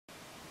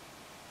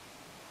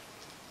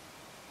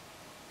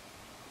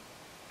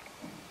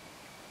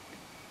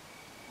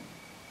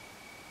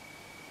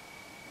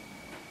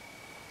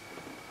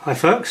Hi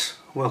folks,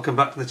 welcome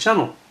back to the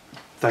channel.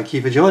 Thank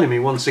you for joining me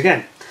once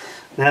again.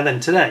 Now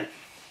then, today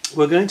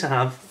we're going to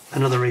have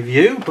another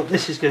review, but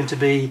this is going to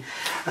be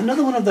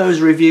another one of those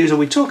reviews where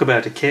we talk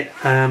about a kit.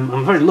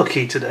 I'm very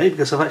lucky today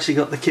because I've actually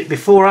got the kit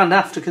before and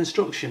after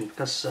construction,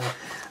 because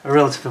a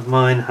relative of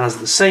mine has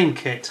the same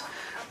kit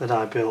that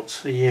I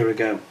built a year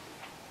ago.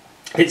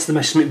 It's the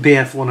Me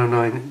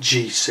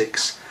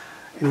Bf109G-6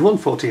 in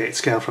 1/48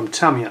 scale from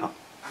Tamiya.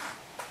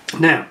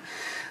 Now,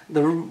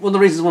 one of the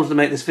reasons I wanted to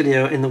make this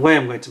video in the way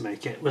I'm going to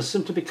make it was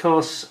simply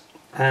because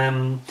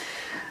I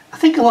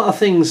think a lot of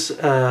things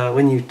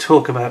when you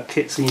talk about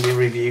kits and you do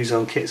reviews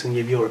on kits and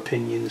give your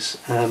opinions,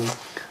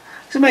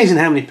 it's amazing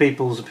how many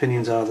people's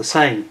opinions are the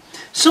same.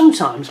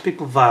 Sometimes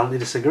people violently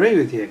disagree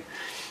with you,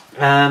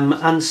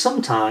 and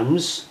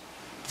sometimes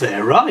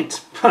they're right,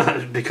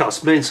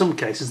 because in some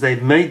cases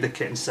they've made the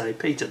kit and say,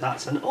 Peter,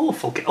 that's an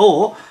awful kit,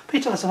 or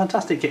Peter, that's a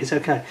fantastic kit, it's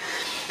okay.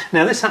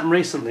 Now this happened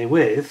recently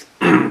with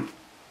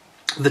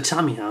the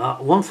Tamiya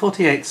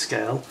 1/48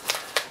 scale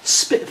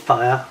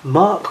Spitfire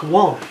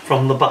Mk1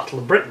 from the Battle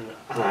of Britain,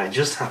 and I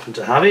just happen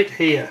to have it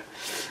here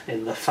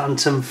in the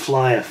Phantom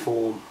Flyer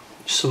form,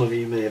 which some of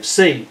you may have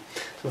seen.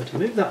 So I'm going to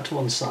move that to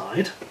one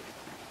side.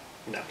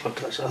 No,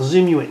 I'll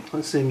zoom you in.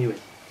 Let's zoom you in.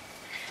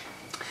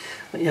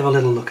 Let you have a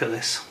little look at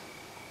this.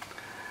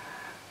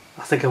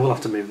 I think I will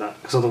have to move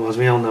that, because otherwise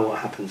we all know what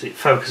happens. It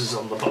focuses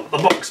on the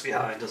box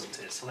behind, doesn't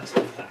it? So let's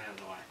move that out of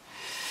the way.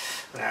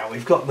 Now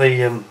we've got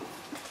the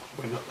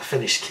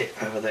finished kit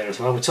over there as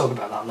well. We'll talk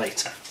about that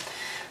later.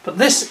 But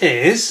this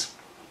is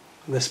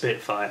the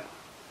Spitfire.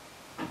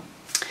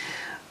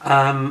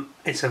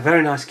 It's a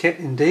very nice kit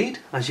indeed,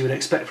 as you would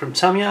expect from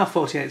Tamiya.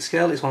 48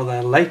 scale. It's one of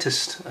their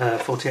latest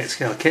 48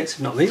 scale kits, if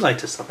not the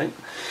latest, I think.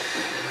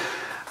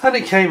 And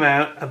it came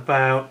out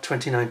about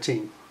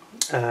 2019.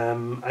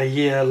 A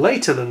year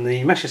later than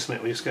the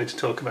Messerschmitt we're just going to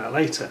talk about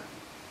later.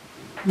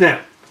 Now,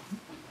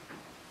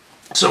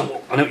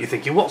 so I know what you're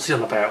thinking, what's it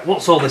all about?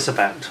 What's all this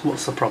about?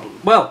 What's the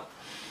problem? Well,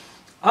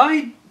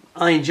 I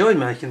enjoyed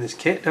making this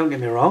kit, don't get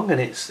me wrong, and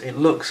it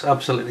looks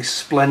absolutely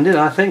splendid,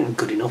 I think,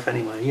 good enough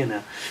anyway, you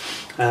know.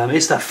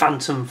 It's the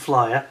Phantom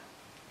Flyer.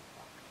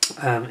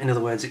 In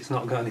other words, it's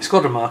not got any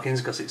squadron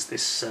markings because it's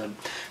this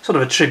sort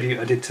of a tribute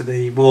I did to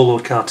the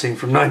Warlord cartoon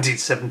from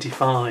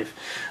 1975,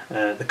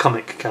 the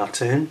comic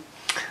cartoon.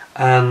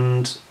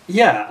 And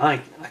yeah,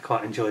 I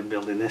quite enjoyed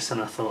building this,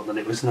 and I thought that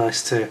it was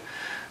nice to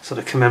sort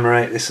of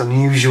commemorate this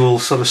unusual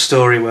sort of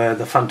story where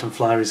the Phantom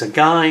Flyer is a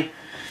guy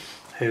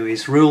who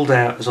is ruled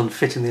out as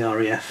unfit in the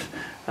RAF,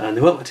 and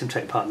they won't let him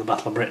take part in the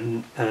Battle of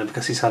Britain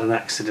because he's had an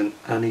accident,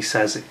 and he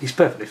says that he's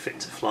perfectly fit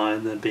to fly,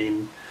 and they're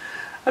being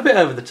a bit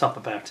over the top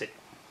about it.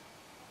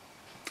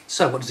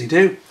 So what does he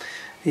do?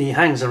 He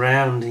hangs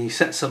around, he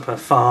sets up a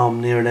farm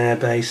near an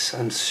airbase,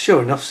 and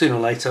sure enough, sooner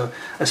or later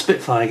a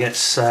Spitfire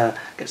gets to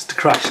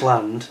crash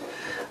land,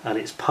 and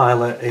its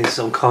pilot is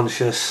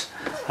unconscious,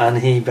 and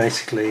he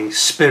basically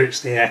spirits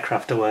the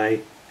aircraft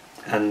away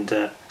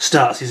and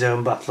starts his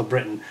own Battle of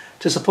Britain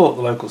to support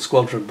the local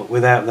squadron, but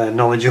without their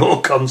knowledge or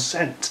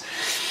consent.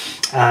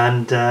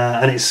 And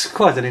it's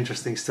quite an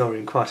interesting story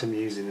and quite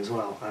amusing as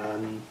well.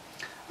 And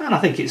I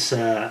think this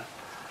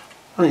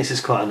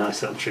is quite a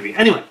nice little tribute.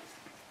 Anyway,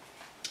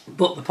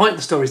 but the point of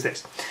the story is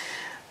this: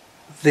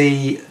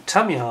 the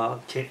Tamiya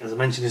kit, as I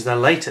mentioned, is their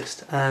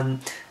latest.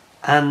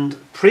 And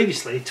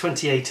previously,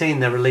 2018,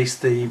 they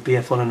released the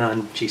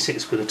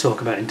Bf109G6, we're going to talk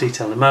about in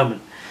detail in a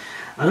moment.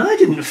 And I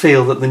didn't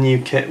feel that the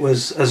new kit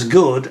was as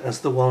good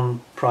as the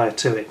one prior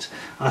to it.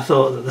 I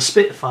thought that the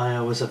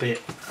Spitfire was a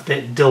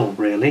bit dull,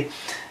 really,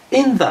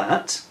 in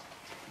that,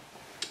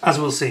 as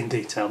we'll see in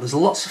detail, there's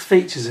lots of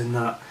features in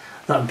that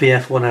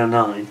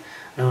Bf109.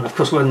 And of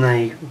course, when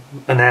they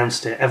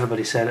announced it,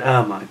 everybody said,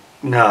 "Oh my,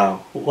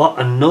 no! What,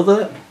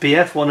 another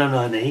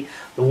Bf109E?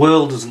 The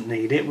world doesn't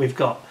need it. We've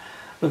got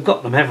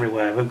them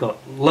everywhere. We've got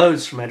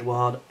loads from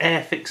Edward.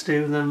 Airfix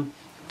do them.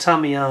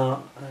 Tamiya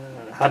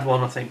had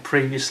one, I think,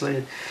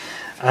 previously,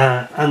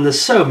 and there's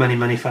so many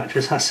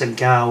manufacturers,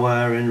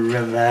 Hasegawa and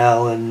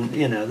Revell, and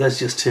you know, there's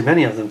just too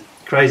many of them.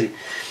 Crazy."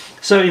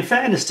 So in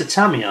fairness to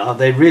Tamiya,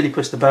 they really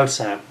pushed the boat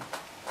out,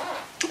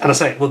 and I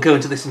say we'll go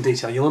into this in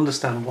detail. You'll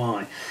understand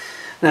why.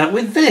 Now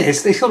with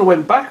this, they sort of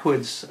went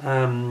backwards.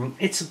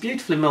 It's a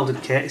beautifully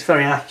moulded kit. It's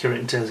very accurate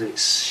in terms of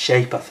its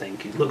shape. I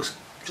think it looks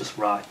just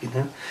right, you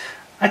know.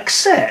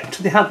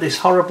 Except they had this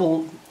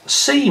horrible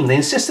seam. They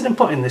insisted on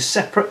putting this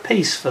separate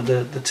piece for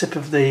the tip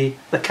of the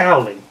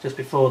cowling just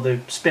before the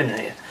spinner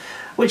here,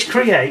 which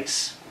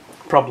creates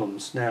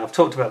problems. Now I've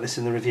talked about this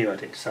in the review I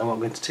did, so I won't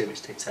go into too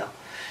much detail.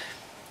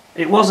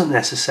 It wasn't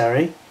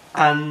necessary,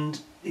 and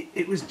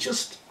it was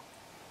just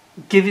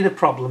giving a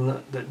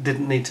problem that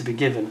didn't need to be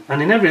given.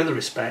 And in every other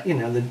respect, you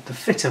know, the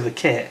fit of the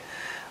kit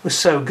was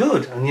so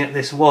good, and yet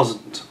this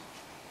wasn't.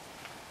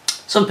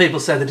 Some people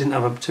said they didn't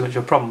have too much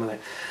of a problem with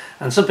it,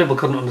 and some people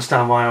couldn't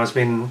understand why I was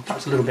being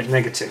perhaps a little bit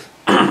negative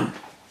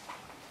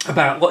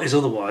about what is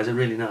otherwise a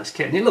really nice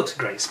kit. And it looks a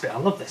great spit. I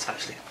love this,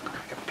 actually.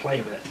 I can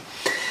play with it.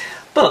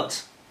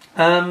 But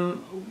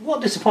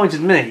What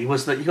disappointed me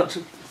was that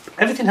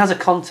everything has a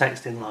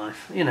context in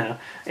life. You know,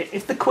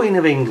 if the Queen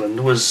of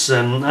England was,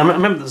 I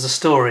remember there's a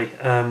story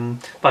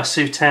by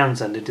Sue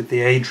Townsend who did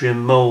the Adrian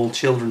Mole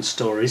children's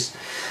stories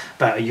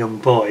about a young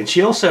boy, and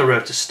she also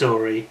wrote a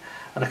story,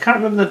 and I can't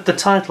remember the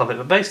title of it,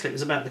 but basically it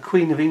was about the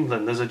Queen of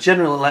England. There's a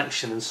general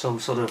election and some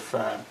sort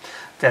of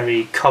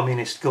very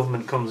communist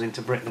government comes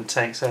into Britain and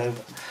takes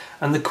over,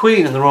 and the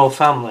Queen and the royal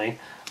family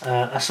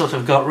are sort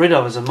of got rid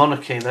of as a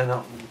monarchy.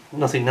 They're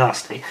nothing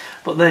nasty,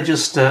 but they're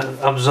just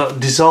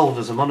dissolved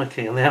as a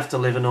monarchy, and they have to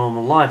live a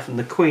normal life, and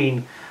the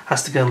Queen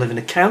has to go and live in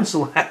a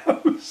council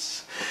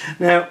house.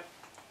 Now,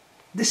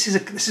 this is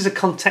a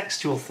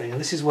contextual thing, and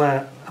this is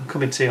where I'm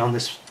coming to on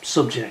this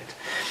subject.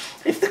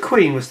 If the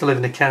Queen was to live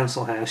in a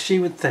council house, she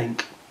would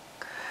think,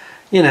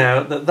 you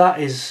know, that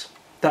is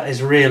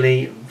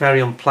really very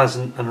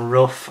unpleasant and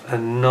rough,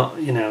 and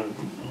not, you know,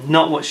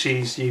 not what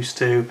she's used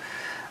to,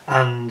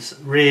 and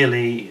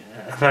really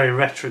a very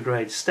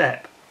retrograde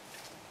step.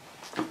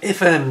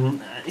 If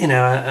you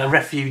know, a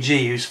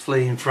refugee who's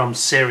fleeing from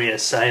Syria,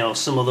 say, or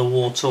some other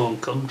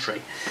war-torn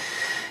country,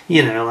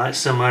 you know, like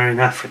somewhere in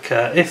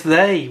Africa, if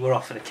they were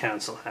offered a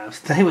council house,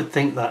 they would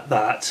think that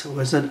that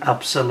was an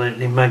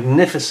absolutely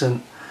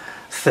magnificent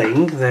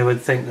thing. They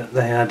would think that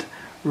they had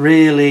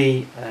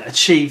really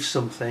achieved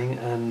something,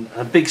 and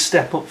a big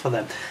step up for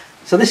them.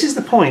 So this is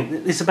the point.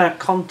 It's about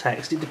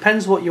context. It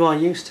depends what you are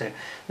used to.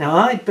 Now,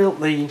 I built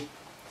the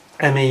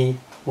Me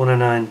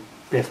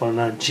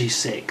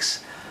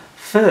Bf109G-6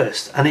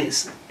 first, and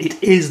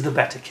it is the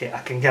better kit. I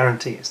can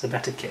guarantee it's the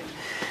better kit.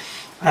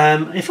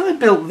 If I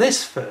built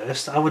this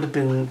first, I would have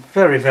been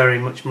very, very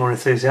much more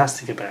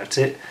enthusiastic about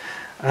it.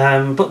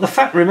 But the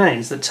fact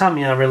remains that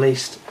Tamiya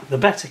released the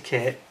better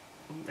kit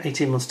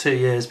 18 months, 2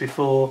 years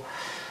before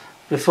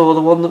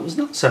the one that was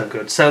not so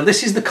good. So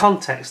this is the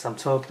context I'm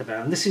talking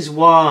about, and this is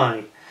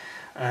why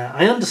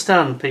I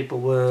understand people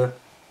were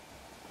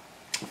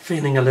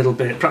feeling a little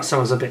bit, perhaps I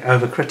was a bit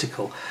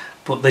overcritical,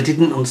 but they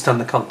didn't understand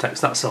the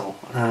context, that's all.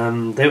 I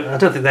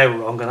don't think they were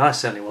wrong, and I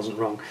certainly wasn't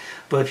wrong.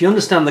 But if you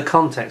understand the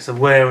context of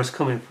where I was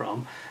coming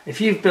from,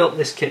 if you've built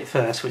this kit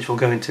first, which we'll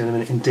go into in a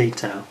minute in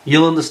detail,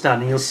 you'll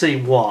understand and you'll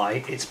see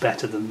why it's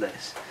better than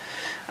this.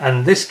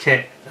 And this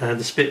kit,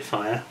 the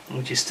Spitfire,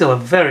 which is still a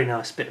very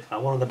nice Spitfire,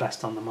 one of the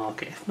best on the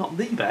market, if not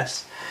the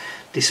best,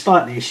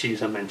 despite the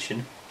issues I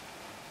mentioned,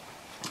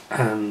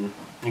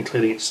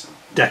 including its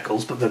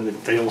decals, but then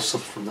they all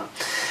suffer from that.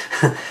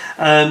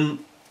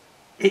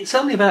 It's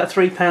only about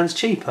 £3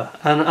 cheaper,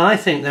 and I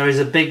think there is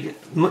a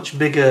much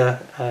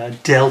bigger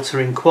delta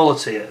in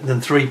quality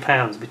than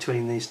 £3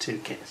 between these two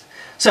kits.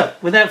 So,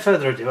 without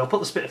further ado, I'll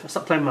put the Spitfire,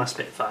 stop playing my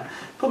Spitfire,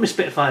 put my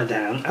Spitfire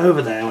down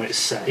over there where it's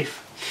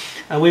safe,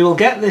 and we will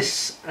get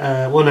this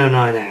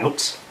 109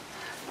 out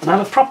and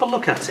have a proper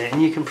look at it,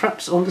 and you can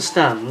perhaps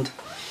understand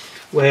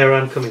where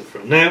I'm coming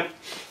from. Now,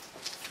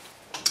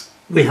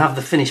 we have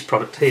the finished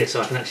product here, so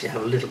I can actually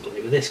have a little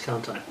play with this,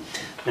 can't I?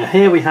 Now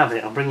here we have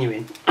it, I'll bring you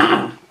in.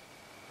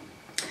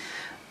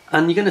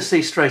 And you're going to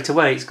see straight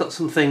away it's got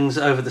some things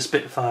over the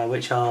Spitfire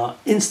which are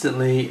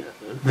instantly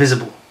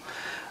visible,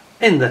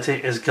 in that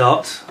it has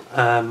got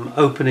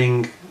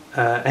opening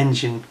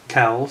engine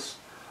cowls,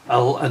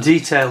 a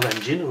detailed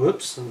engine.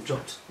 Whoops, I've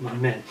dropped my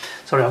min.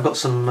 Sorry, I've got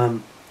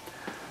some.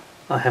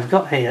 I have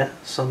got here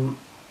some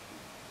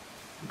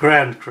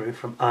ground crew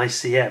from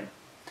ICM,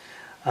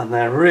 and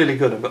they're really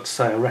good. I've got to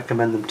say, I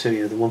recommend them to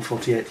you. The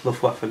 148th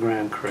Luftwaffe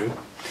ground crew.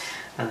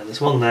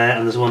 There's one there,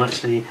 and there's one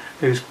actually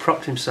who's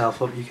propped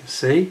himself up. You can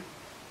see.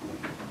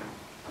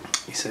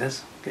 He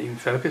says, "Get you in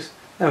focus."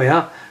 There we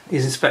are.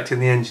 He's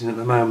inspecting the engine at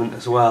the moment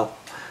as well.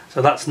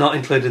 So that's not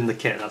included in the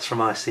kit. That's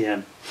from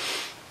ICM.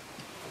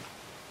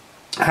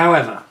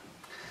 However,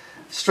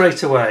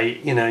 straight away,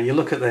 you know, you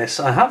look at this.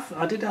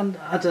 I did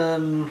add a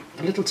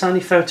little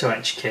tiny photo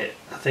etch kit.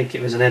 I think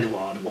it was an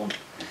Edward one.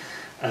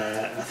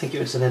 I think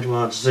it was an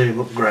Edward Zoom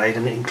upgrade,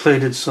 and it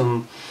included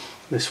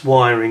this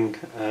wiring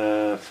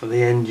for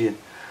the engine.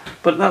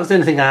 But that was the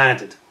only thing I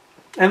added.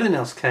 Everything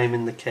else came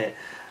in the kit,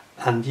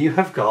 and you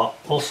have got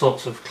all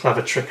sorts of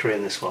clever trickery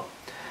in this one.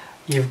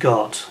 You've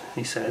got,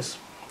 he says,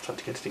 I'll try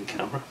to get it in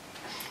camera.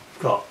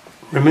 We've got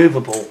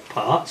removable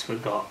parts.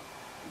 We've got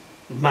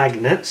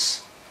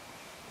magnets.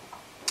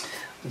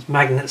 There's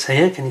magnets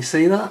here. Can you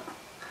see that?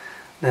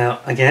 Now,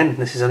 again,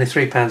 this is only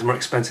 £3 more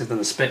expensive than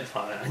the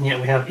Spitfire, and yet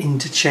we have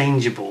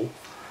interchangeable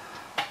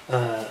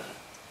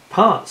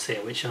parts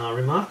here, which are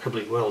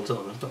remarkably well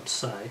done, I've got to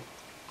say.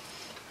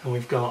 And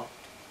we've got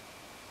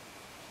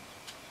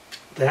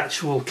the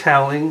actual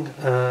cowling,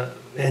 the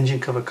engine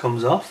cover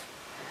comes off,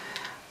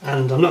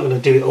 and I'm not going to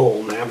do it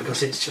all now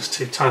because it's just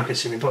too time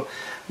consuming, but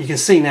you can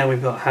see now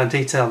we've got how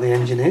detailed the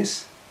engine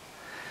is,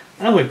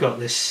 and we've got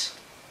this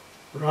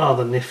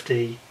rather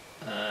nifty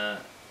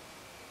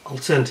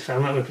alternative.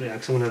 I'm not going to put it out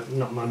because I'm going to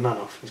knock my man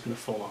off, he's going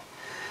to fall off.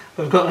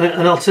 But we've got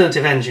an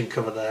alternative engine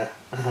cover there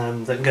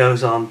that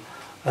goes on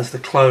as the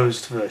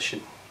closed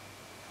version.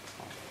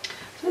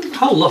 So there's a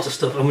whole lot of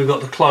stuff, and we've got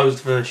the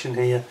closed version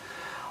here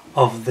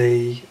of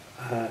the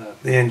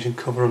engine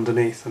cover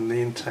underneath and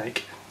the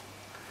intake.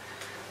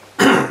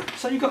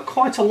 So you've got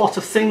quite a lot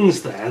of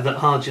things there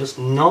that are just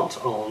not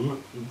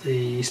on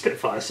the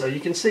Spitfire. So you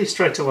can see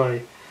straight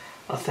away,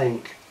 I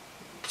think,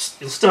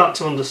 you'll start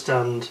to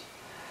understand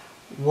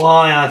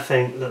why I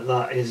think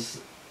that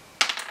is...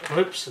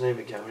 Oops, and here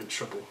we go, in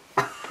trouble.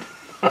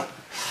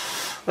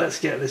 Let's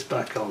get this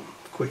back on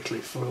quickly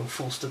for all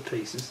falls to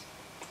pieces.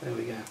 There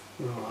we go,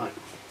 we're alright.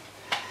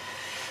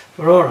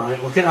 We're alright,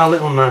 we'll get our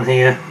little man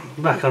here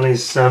back on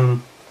his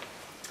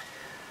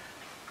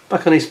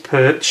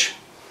perch.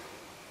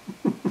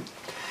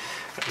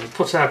 We'll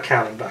put our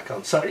cowling back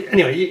on. So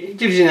anyway, it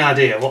gives you an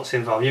idea of what's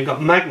involved. You've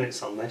got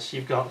magnets on this,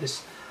 you've got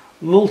this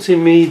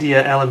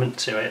multimedia element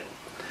to it,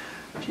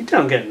 which you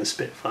don't get in the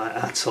Spitfire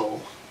at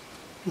all.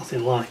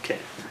 Nothing like it.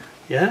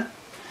 Yeah?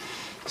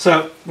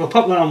 So we'll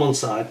pop that on one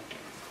side.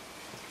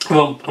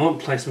 Well, I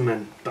won't place the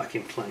men back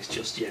in place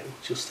just yet,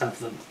 just have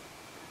them.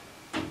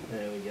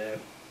 There we go.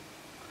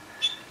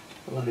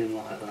 Let him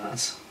like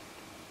that.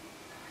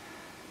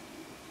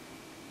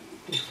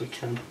 If we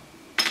can.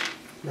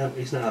 No,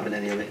 he's not having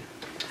any of it.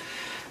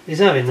 He's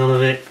having none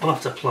of it. I'll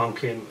have to plonk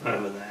him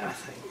over there, I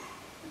think.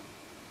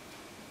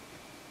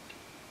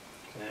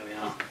 There we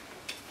are.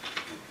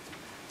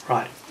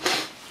 Right.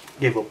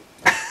 Give up.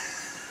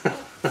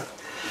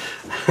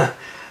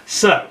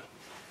 So,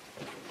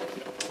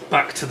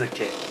 back to the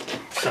kit.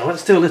 So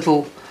let's do a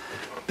little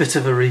bit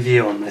of a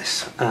review on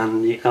this,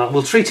 and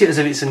we'll treat it as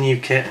if it's a new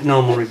kit,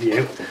 normal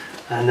review,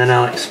 and then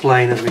I'll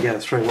explain as we go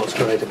through what's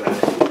great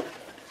about it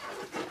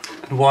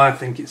and why I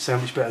think it's so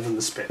much better than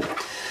the Spit.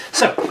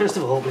 So first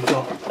of all, we've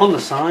got on the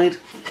side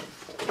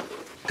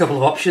a couple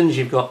of options.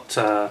 You've got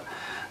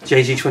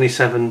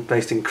JG27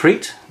 based in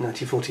Crete,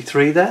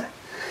 1943 there.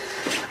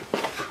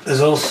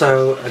 There's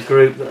also a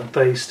group that are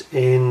based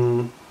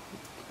in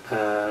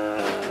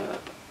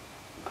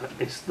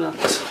is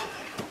that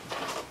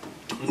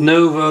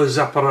Novo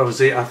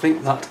Zaporozhye? I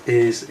think that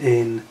is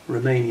in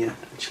Romania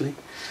actually,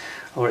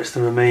 or it's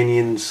the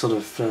Romanian sort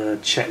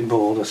of Czech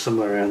border,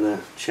 somewhere around there,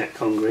 Czech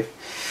Hungary.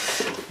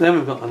 Then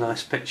we've got a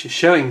nice picture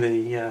showing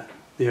the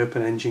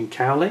open engine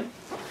cowling,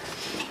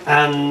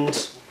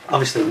 and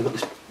obviously we've got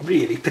this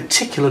really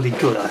particularly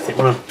good, I think,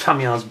 one of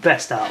Tamiya's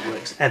best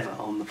artworks ever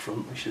on the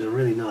front, which is a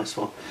really nice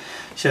one.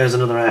 Shows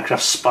another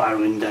aircraft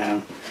spiralling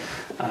down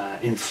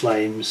in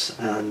flames,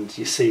 and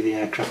you see the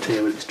aircraft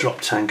here with its drop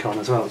tank on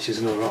as well, which is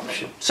another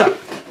option. So,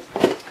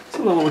 let's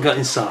look at what we've got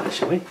inside,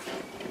 shall we?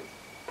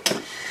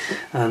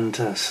 And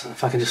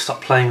if I can just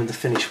stop playing with the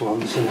finished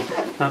ones. You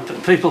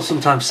know, people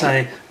sometimes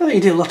say, "Oh,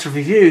 you do a lot of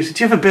reviews.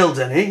 Do you ever build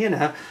any?" You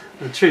know,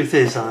 the truth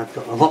is, I've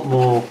got a lot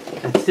more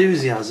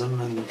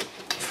enthusiasm and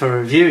for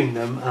reviewing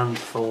them and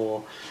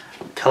for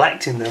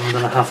collecting them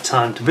than I have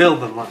time to build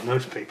them, like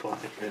most people, I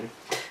think, really.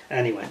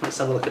 Anyway, let's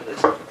have a look at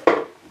this.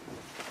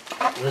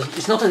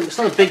 It's not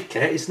a big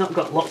kit. It's not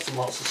got lots and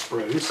lots of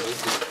sprues. So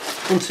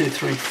it's 1, 2,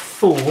 3,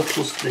 4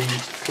 plus the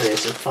clear,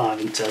 so 5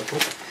 in total.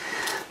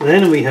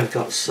 Then we have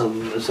got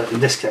some. So in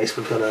this case,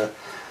 we've got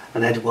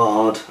an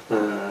Eduard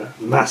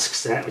mask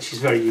set, which is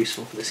very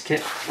useful for this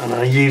kit, and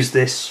I use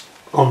this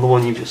on the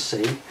one you've just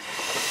seen.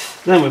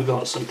 Then we've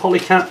got some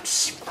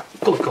polycaps,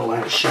 colour call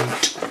out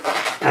sheet,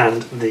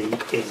 and the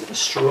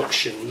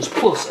instructions,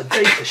 plus a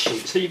data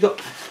sheet. So you've got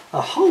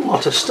a whole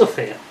lot of stuff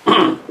here.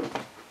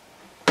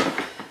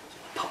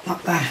 Pop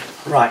that there.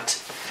 Right,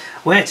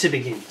 where to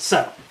begin?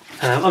 So,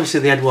 obviously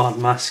the Eduard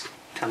mask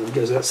kind of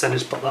goes without saying,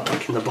 just pop that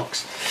back in the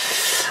box.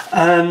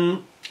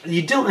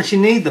 You don't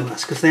actually need the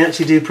mask because they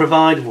actually do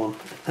provide one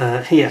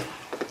here.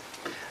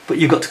 But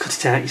you've got to cut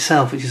it out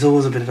yourself, which is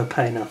always a bit of a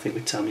pain, I think,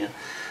 with Tamiya.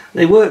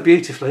 They work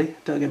beautifully,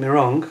 don't get me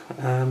wrong,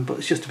 but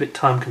it's just a bit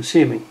time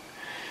consuming.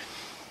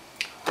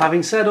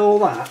 Having said all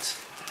that,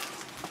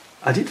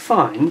 I did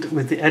find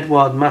with the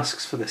Eduard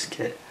masks for this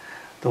kit,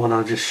 the one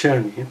I've just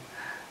shown you,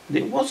 that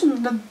it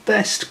wasn't the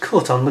best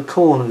cut on the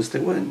corners. They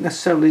weren't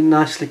necessarily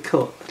nicely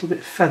cut, a little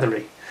bit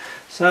feathery.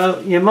 So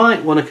you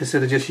might want to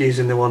consider just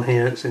using the one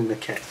here that's in the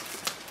kit.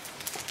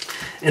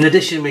 In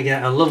addition, we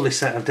get a lovely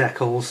set of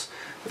decals,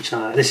 which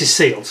this is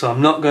sealed, so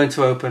I'm not going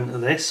to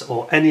open this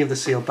or any of the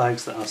sealed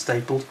bags that are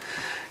stapled,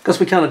 because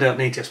we kind of don't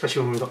need to,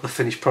 especially when we've got the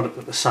finished product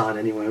at the side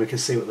anyway. We can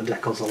see what the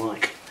decals are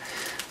like.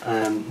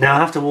 Now I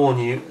have to warn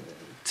you,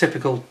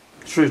 typical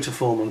true to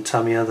form on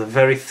Tamiya, they're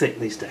very thick,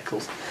 these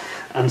decals,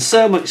 and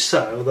so much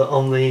so that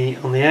on the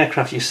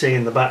aircraft you see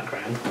in the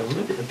background, I'll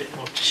move it a bit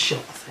more to shot,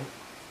 I think.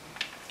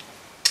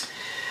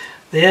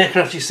 The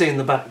aircraft you see in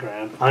the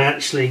background, I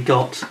actually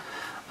got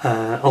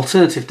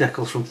alternative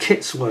decals from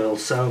Kit's World,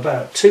 so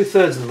about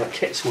 2/3 of them are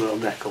Kit's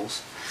World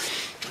decals,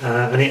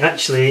 and it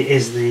actually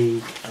is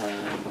the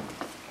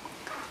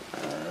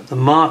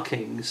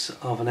markings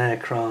of an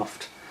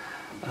aircraft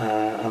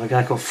of a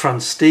guy called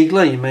Franz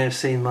Stiegler. You may have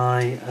seen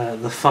my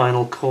The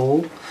Final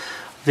Call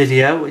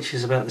video, which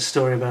is about the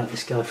story about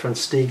this guy Franz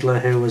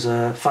Stiegler, who was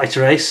a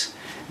fighter ace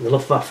in the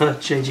Luftwaffe,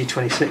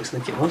 JG-26 I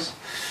think it was,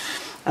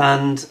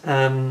 and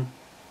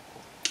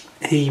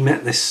he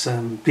met this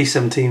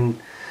B-17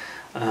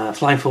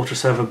 Flying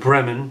Fortress over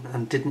Bremen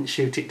and didn't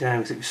shoot it down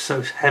because it was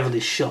so heavily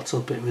shot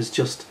up, it was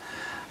just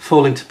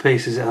falling to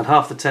pieces. It had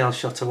half the tail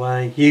shot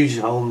away, huge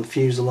hole in the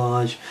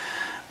fuselage,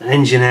 an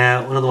engine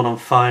out, another one on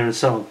fire, and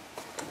so on.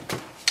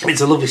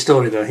 It's a lovely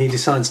story though. He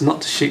decides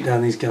not to shoot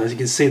down these guys. You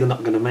can see they're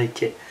not going to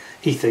make it,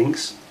 he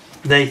thinks.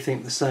 They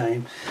think the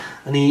same,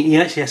 and he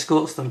actually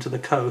escorts them to the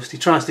coast. He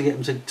tries to get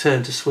them to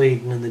turn to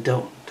Sweden, and they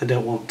don't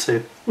want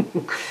to.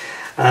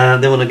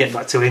 They want to get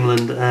back to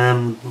England,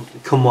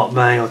 come what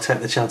may, or take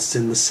their chances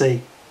in the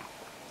sea.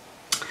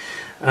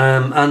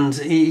 And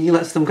he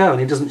lets them go,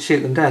 and he doesn't shoot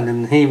them down.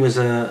 And he was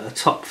a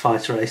top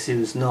fighter ace. He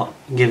was not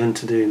given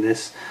to doing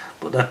this,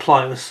 but their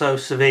plight was so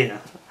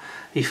severe,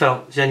 he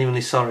felt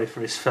genuinely sorry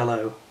for his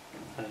fellow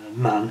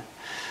man,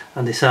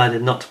 and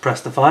decided not to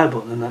press the fire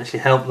button and actually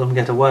help them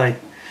get away.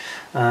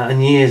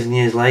 And years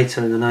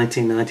later, in the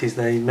 1990s,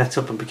 they met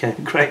up and became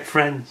great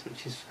friends,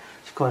 which is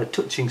quite a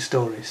touching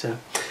story. So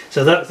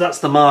that's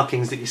the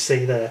markings that you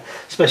see there,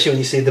 especially when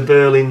you see the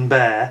Berlin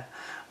Bear,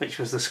 which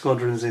was the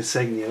squadron's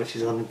insignia, which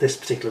is on this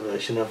particular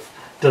version. I've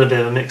done a bit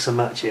of a mix and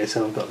match here,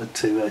 so I've got the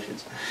two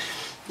versions,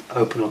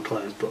 open or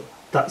closed, but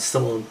that's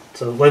the one.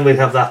 So when we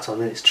have that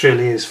on, it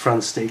truly is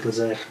Franz Stiegler's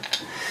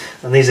aircraft.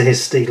 And these are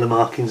his Stiegler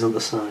markings on the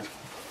side.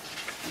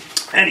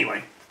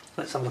 Anyway,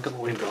 let's have a look at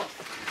what we've got.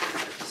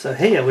 So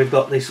here we've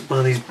got one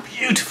of these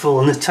beautiful,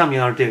 and the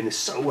Tamiya are doing this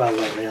so well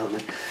lately, aren't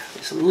they?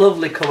 It's a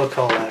lovely colour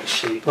call-out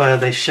sheet where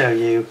they show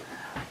you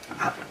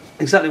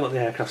exactly what the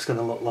aircraft's going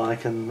to look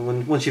like,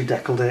 and once you've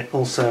decaled it,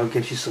 also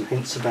gives you some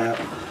hints about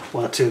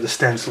one or two of the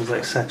stencils,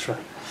 etc.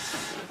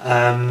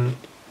 And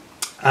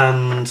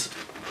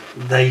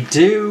they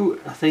do,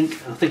 I think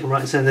I'm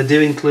right in saying they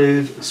do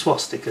include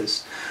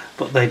swastikas,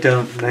 but they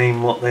don't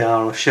name what they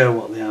are or show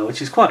what they are,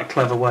 which is quite a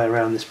clever way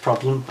around this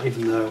problem,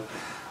 even though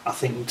I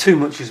think too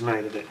much is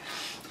made of it.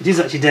 It is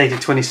actually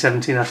dated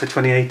 2017 after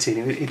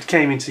 2018. It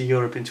came into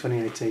Europe in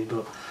 2018,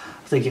 but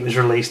I think it was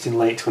released in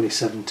late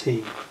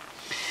 2017.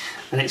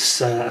 And it's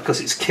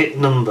because it's kit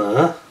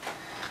number,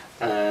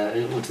 what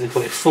do they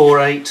call it,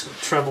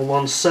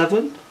 48-17?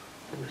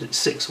 Or is it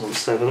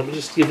 617? Let me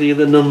just give you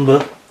the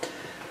number.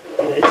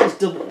 It is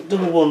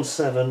double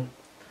 17.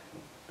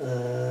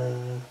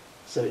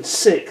 So it's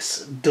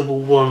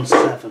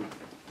 6117.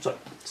 Sorry,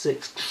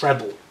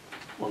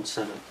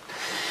 6-17.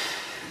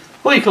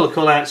 All your colour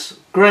call-outs,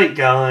 great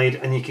guide,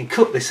 and you can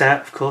cut this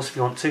out, of course, if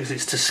you want to, because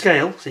it's to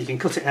scale, so you can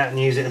cut it out and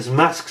use it as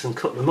masks and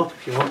cut them up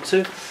if you want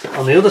to.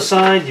 On the other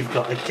side, you've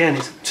got, again,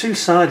 it's a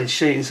two-sided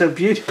sheet, it's so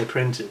beautifully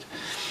printed.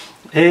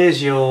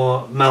 Here's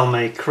your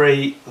Malmö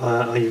Crete,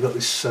 or you've got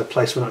this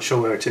place, we're not sure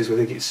where it is, we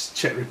think it's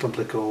Czech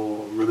Republic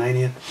or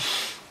Romania.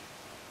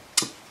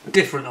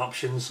 Different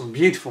options, some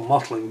beautiful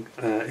modelling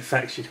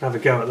effects, you can have a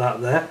go at that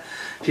there.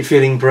 If you're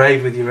feeling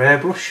brave with your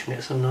airbrush,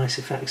 get some nice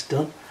effects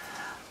done.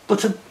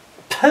 But a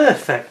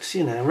perfect,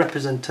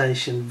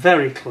 representation,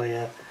 very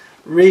clear,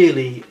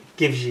 really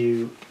gives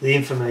you the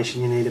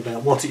information you need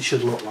about what it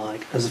should look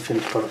like as a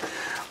finished product.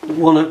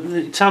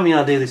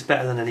 Tamiya do this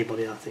better than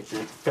anybody, I think,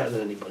 better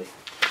than anybody.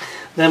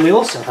 Then we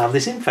also have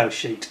this info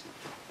sheet,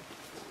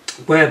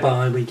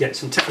 whereby we get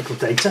some technical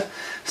data.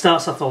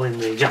 Starts off all in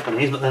the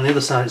Japanese, but then the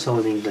other side it's all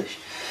in English.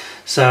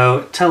 So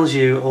it tells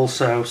you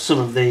also some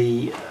of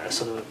the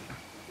sort of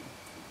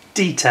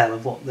detail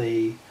of what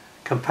the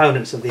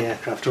components of the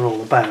aircraft are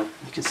all about.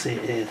 You can see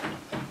it here,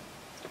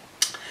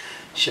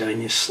 showing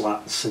your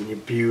slats and your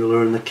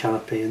Bueller and the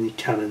canopy and your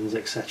cannons,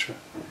 etc.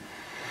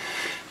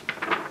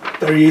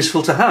 Very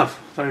useful to have,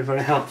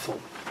 very helpful.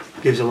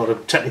 Gives a lot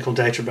of technical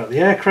data about the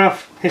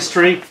aircraft,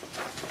 history,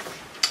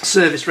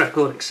 service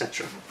record,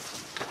 etc.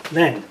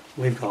 Then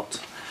we've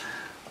got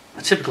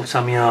a typical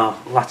Tamiya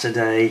latter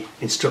day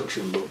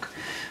instruction book.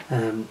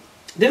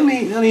 The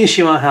only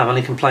issue I have,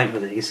 only complaint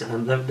with these,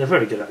 and they're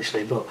very good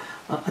actually, but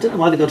I don't know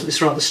why they got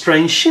this rather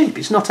strange shape.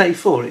 It's not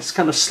A4, it's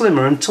kind of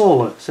slimmer and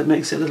taller, so it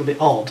makes it a little bit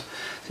odd.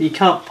 So you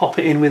can't pop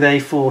it in with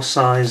A4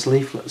 size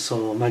leaflets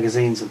or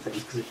magazines and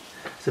things, because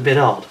it's a bit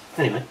odd.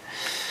 Anyway,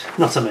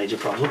 not a major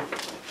problem.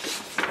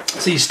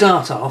 So you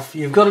start off,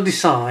 you've got to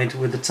decide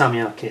with the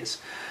Tamiya kits,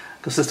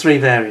 because there's three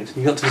variants.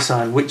 You've got to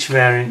decide which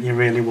variant you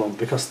really want,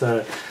 because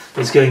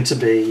there's going to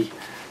be,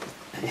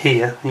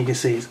 here you can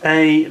see it's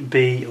A,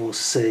 B or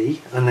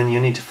C, and then you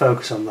need to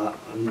focus on that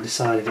and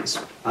decide if it's,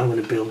 I'm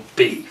going to build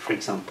B, for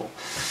example.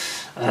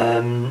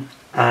 And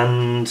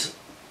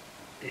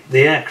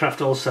the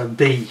aircraft also,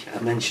 B I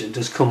mentioned,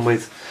 does come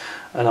with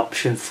an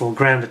option for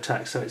ground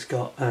attack, so it's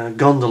got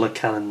gondola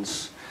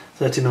cannons,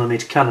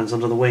 30mm cannons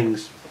under the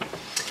wings.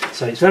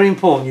 So it's very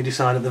important you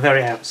decide at the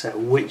very outset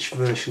which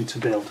version to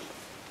build.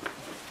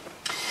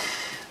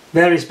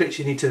 Various bits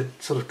you need to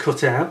sort of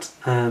cut out,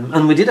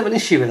 and we did have an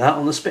issue with that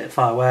on the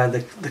Spitfire, where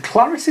the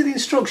clarity of the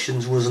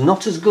instructions was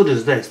not as good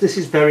as this. This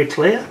is very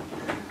clear,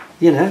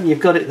 you've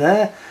got it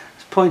there.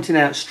 It's pointing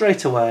out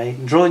straight away,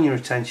 drawing your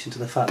attention to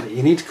the fact that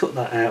you need to cut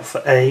that out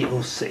for A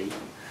or C.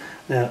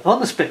 Now on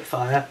the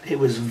Spitfire it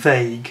was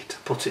vague, to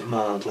put it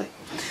mildly,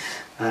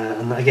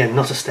 and again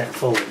not a step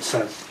forward,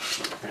 so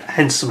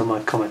hence some of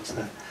my comments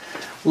there.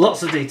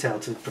 Lots of detail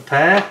to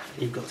prepare.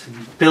 You've got to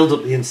build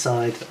up the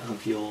inside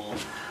of your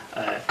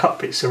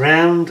cockpit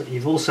surround.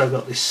 You've also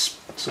got this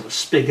sort of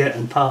spigot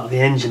and part of the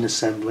engine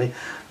assembly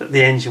that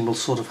the engine will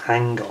sort of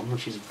hang on,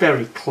 which is a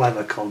very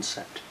clever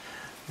concept.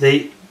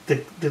 The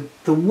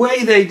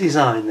way they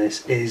design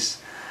this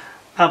is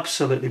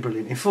absolutely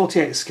brilliant. In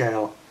 48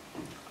 scale,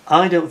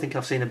 I don't think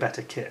I've seen a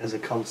better kit as a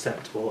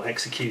concept or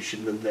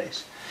execution than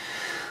this.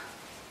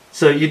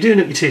 So you're doing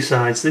up your two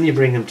sides, then you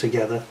bring them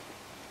together.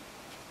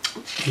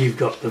 You've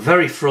got the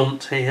very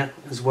front here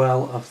as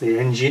well of the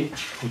engine,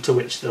 onto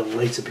which they'll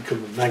later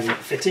become a magnet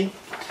fitting.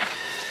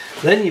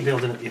 Then you're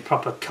building up your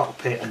proper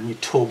cockpit and your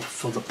tub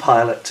for the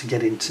pilot to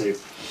get into.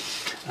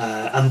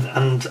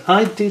 And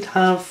I did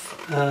have,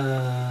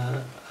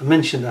 I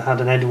mentioned I had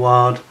an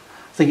Eduard,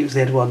 I think it was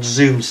the Eduard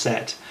Zoom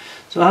set.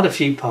 So I had a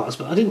few parts,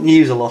 but I didn't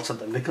use a lot of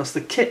them because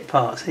the kit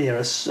parts here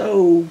are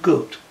so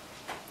good.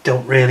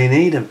 Don't really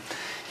need them.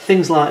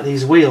 Things like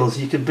these wheels,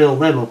 you could build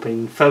them up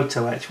in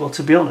photo etch. Well,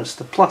 to be honest,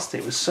 the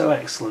plastic was so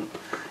excellent,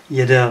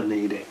 you don't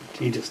need it.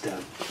 You just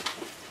don't.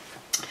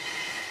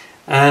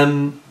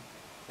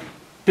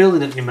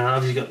 Building up your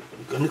mount, you've got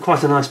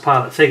quite a nice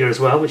pilot figure as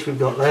well, which we've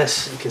got there.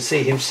 So you can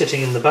see him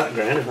sitting in the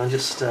background. If I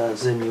just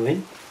zoom you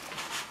in,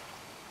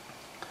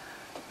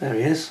 there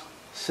he is,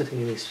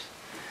 sitting in his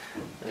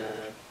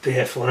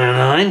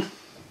Bf109.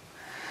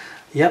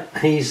 Yep,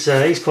 he's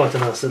quite a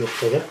nice little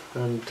figure,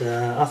 and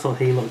I thought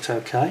he looked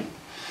okay.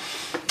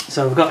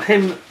 So we've got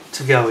him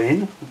to go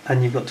in,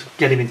 and you've got to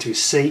get him into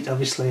his seat,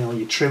 obviously, all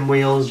your trim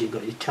wheels, you've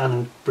got your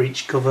cannon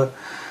breech cover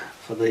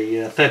for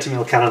the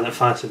 30mm cannon that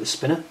fires through the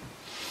spinner.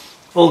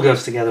 All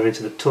goes together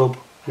into the tub,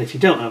 and if you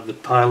don't have the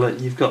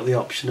pilot, you've got the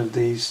option of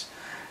these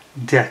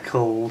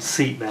decal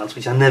seat belts,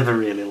 which I never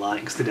really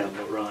like because they don't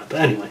look right.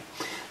 But anyway,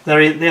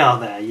 they are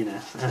there, you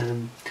know.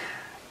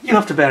 You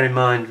have to bear in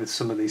mind with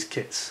some of these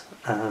kits,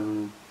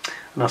 and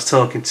I was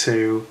talking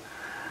to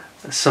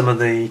some of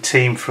the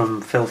team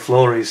from Phil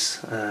Flory's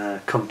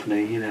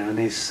company, you know, and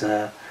his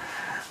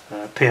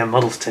PM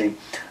Models team.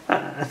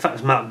 In fact, it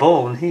was Matt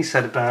Ball, and he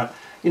said about,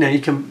 you know,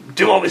 you can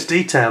do all this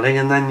detailing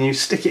and then you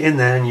stick it in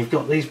there and you've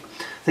got these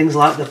things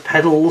like the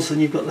pedals,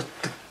 and you've got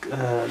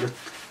the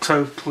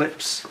toe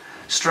clips,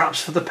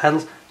 straps for the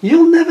pedals.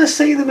 You'll never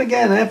see them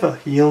again, ever.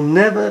 You'll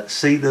never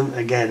see them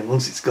again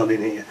once it's gone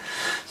in here.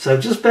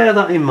 So just bear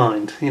that in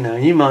mind. You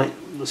know,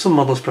 some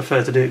models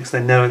prefer to do it because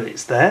they know that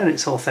it's there and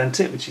it's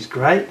authentic, which is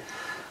great.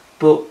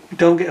 But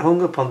don't get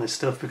hung up on this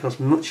stuff because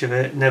much of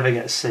it never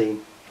gets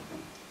seen.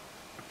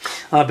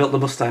 I built the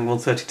Mustang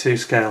 132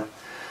 scale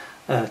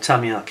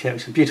Tamiya kit,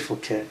 which is a beautiful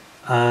kit.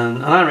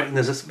 And I reckon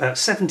there's about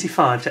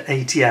 75 to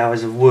 80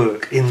 hours of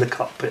work in the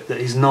cockpit that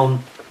is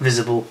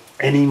non-visible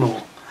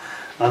anymore.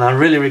 And I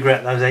really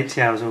regret those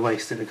 80 hours were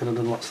wasted. I could have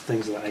done lots of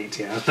things with that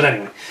 80 hours. But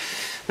anyway,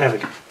 there we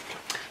go.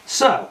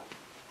 So,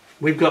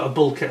 we've got a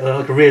bulkhead,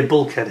 like a rear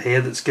bulkhead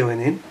here that's going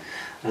in.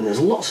 And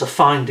there's lots of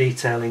fine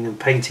detailing and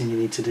painting you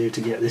need to do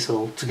to get this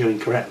all to go in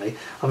correctly.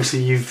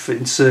 Obviously, you've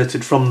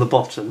inserted from the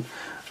bottom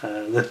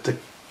the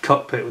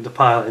cockpit with the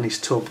pilot and his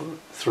tub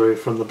through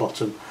from the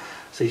bottom.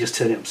 So you just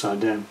turn it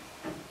upside down.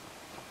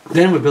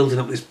 Then we're building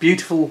up this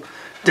beautiful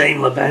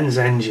Daimler-Benz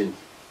engine.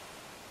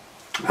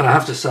 And I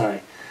have to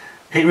say,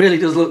 it really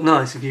does look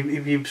nice. If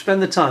you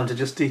spend the time to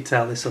just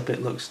detail this up,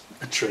 it looks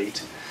a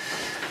treat.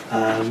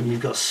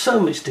 You've got so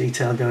much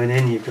detail going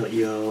in. You've got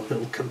your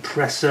little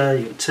compressor,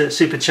 your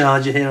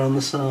supercharger here on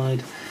the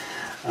side,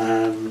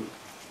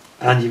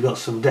 and you've got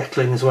some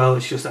deckling as well,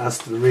 which just adds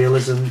to the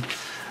realism.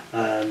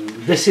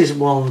 This is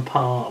one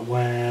part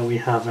where we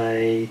have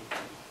I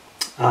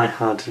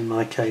had in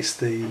my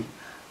case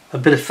a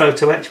bit of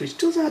photo etch, which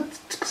does add,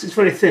 because it's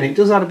very thin, it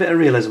does add a bit of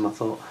realism, I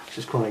thought, which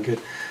is quite good.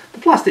 The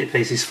plastic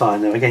piece is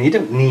fine though. Again, you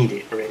don't need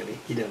it really.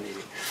 You don't need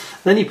it.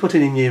 Then you put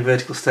in your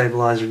vertical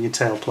stabiliser and your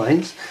tail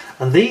planes,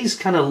 and these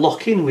kind of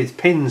lock in with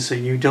pins so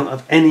you don't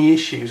have any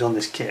issues on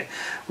this kit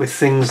with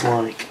things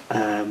like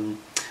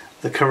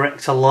the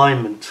correct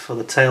alignment for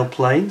the tail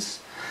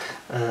planes.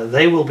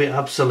 They will be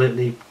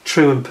absolutely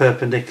true and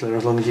perpendicular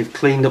as long as you've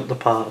cleaned up the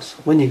parts.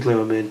 When you glue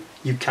them in,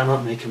 you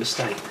cannot make a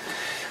mistake.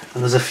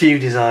 And there's a few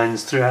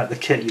designs throughout the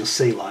kit you'll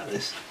see like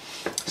this.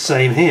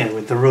 Same here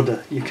with the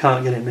rudder. You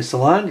can't get it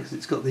misaligned because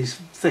it's got these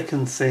thick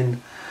and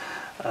thin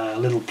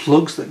little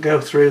plugs that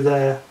go through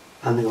there,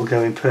 and it will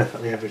go in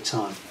perfectly every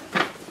time.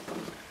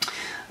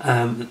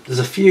 There's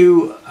a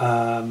few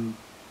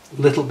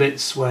little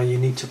bits where you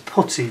need to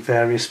putty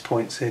various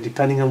points here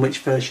depending on which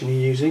version you're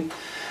using.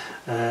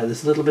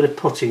 There's a little bit of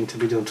puttying to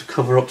be done to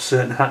cover up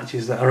certain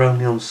hatches that are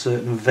only on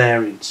certain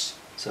variants,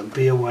 so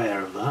be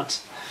aware of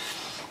that.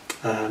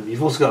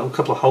 You've also got a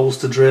couple of holes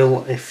to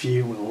drill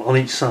on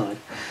each side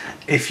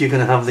if you're going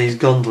to have these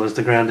gondolas,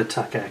 the ground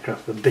attack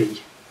aircraft, the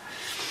B,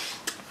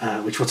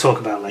 which we'll talk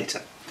about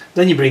later.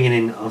 Then you're bringing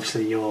in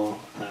obviously your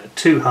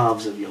two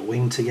halves of your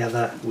wing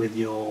together with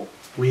your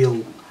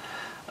wheel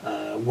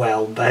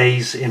well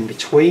bays in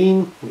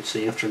between, so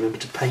you have to remember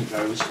to paint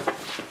those.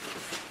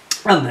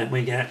 And then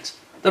we get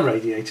the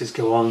radiators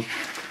go on.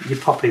 You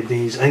pop in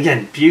these, and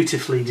again,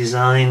 beautifully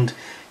designed.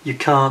 You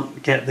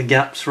can't get the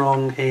gaps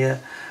wrong here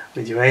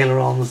with your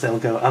ailerons. They'll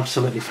go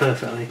absolutely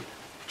perfectly.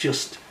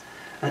 Just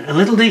And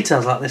little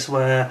details like this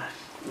where,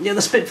 yeah,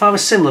 the Spitfire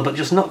was similar but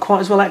just not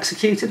quite as well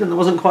executed, and there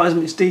wasn't quite as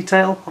much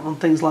detail on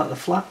things like the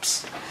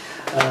flaps.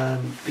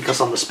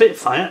 Because on the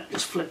Spitfire,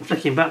 just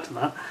flicking back to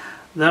that,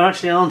 there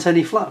actually aren't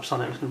any flaps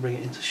on it. I'm just going to bring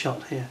it into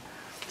shot here.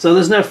 So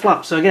there's no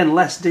flaps, so again,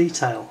 less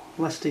detail.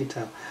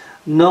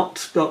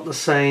 Not got the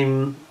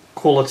same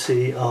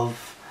quality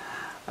of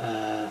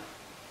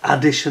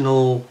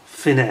additional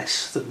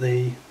finesse that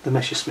the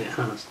Messerschmitt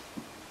has.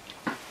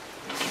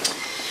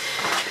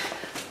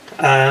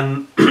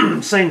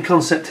 Same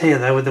concept here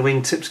though, with the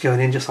wingtips going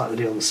in just like they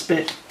do on the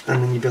Spit,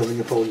 and then you're building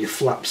up all your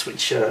flaps,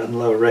 which and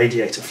lower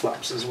radiator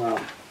flaps as well.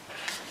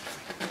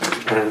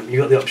 You've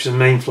got the option of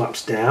main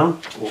flaps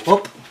down or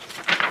up,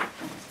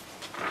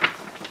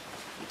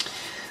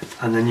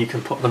 and then you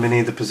can put them in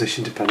either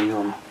position depending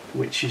on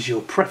which is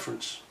your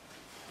preference.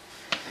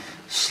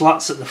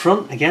 Slats at the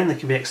front, again, they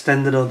can be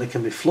extended or they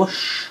can be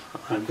flush.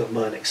 I've got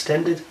mine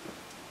extended,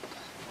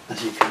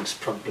 as you can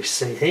probably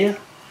see here.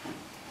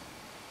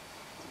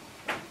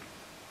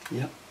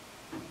 Yep.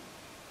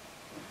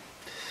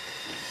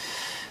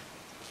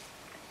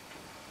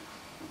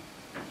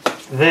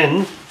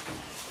 Then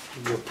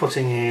you're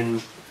putting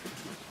in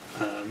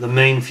the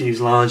main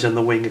fuselage and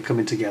the wing are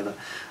coming together,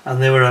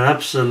 and they were an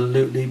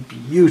absolutely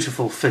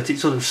beautiful fit. It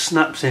sort of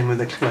snaps in with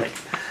a click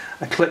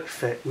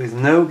fit with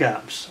no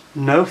gaps.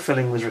 No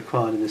filling was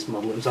required in this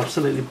model. It was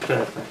absolutely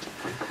perfect.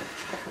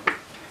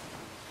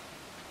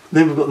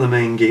 Then we've got the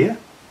main gear,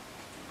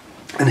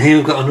 and here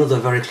we've got another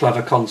very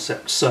clever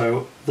concept.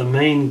 So the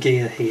main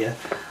gear here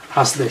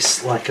has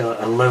this like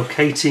a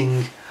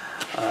locating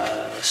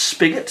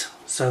spigot,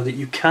 so that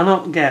you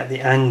cannot get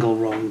the angle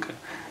wrong.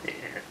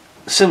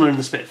 Similar in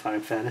the Spitfire,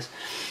 in fairness.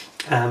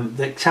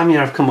 The Tamiya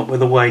have come up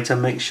with a way to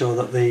make sure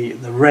that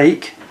the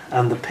rake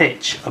and the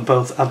pitch are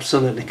both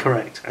absolutely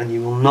correct, and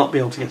you will not be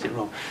able to get it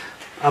wrong.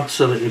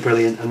 Absolutely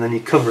brilliant. And then you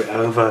cover it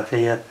over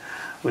here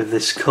with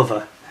this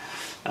cover,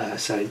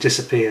 so it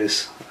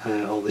disappears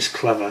all this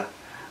clever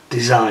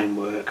design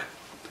work.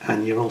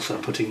 And you're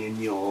also putting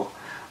in your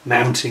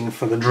mounting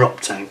for the drop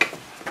tank,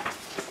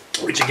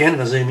 which again, if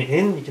I zoom it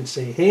in, you can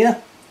see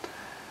here.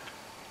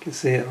 You can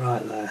see it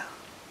right there.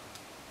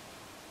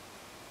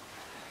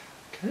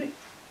 Okay.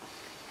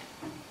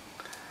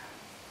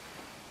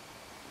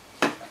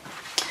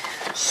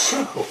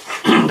 So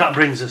that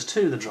brings us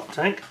to the drop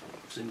tank.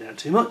 Zoom out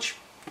too much.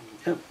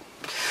 There we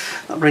go.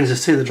 That brings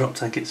us to the drop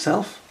tank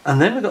itself, and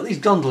then we've got these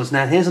gondolas.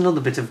 Now here's another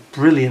bit of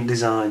brilliant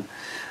design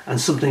and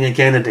something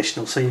again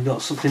additional. So you've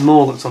got something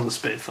more that's on the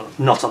Spitfire,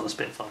 not on the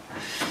Spitfire.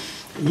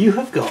 You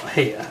have got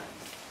here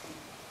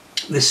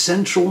this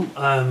central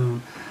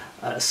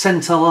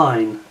centre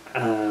line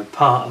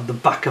part of the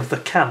back of the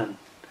cannon.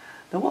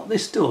 Now what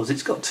this does,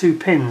 it's got two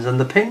pins, and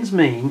the pins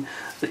mean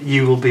that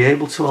you will be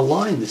able to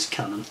align this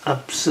cannon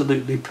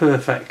absolutely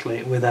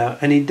perfectly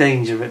without any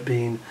danger of it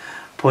being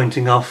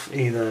pointing off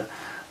either,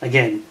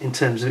 again, in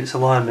terms of its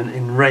alignment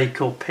in rake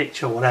or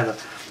pitch or whatever.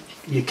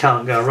 You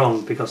can't go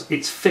wrong because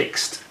it's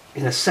fixed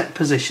in a set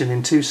position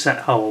in two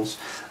set holes.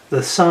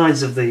 The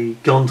sides of the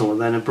gondola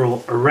then are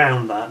brought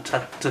around that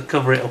to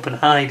cover it up and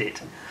hide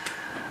it.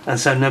 And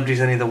so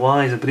nobody's any the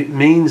wiser, but it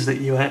means that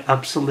you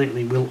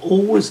absolutely will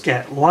always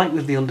get, like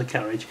with the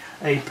undercarriage,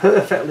 a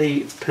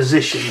perfectly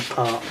positioned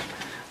part,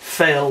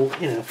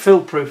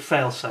 foolproof,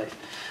 fail-safe.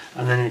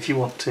 And then if you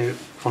want to,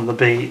 on the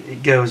B,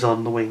 it goes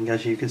on the wing,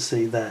 as you can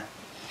see there.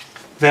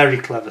 Very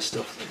clever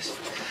stuff, this.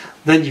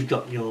 Then you've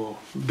got your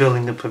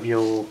building up of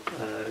your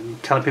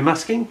canopy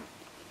masking,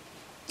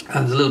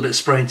 and there's a little bit of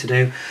spraying to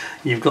do.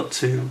 You've got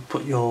to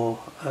put your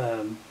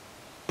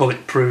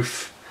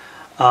bulletproof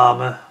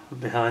armour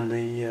behind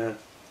the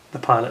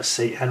pilot's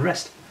seat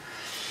headrest,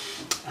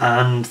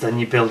 and then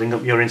you're building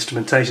up your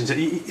instrumentation. So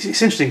it's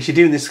interesting, because you're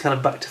doing this kind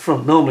of back to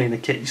front. Normally in a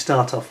kit you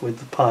start off with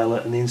the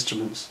pilot and the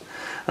instruments.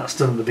 That's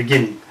done at the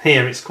beginning.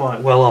 Here it's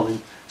quite well on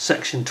in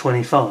section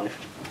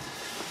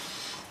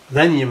 25.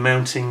 Then you're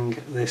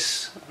mounting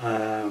this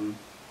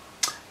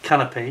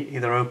canopy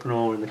either open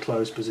or in the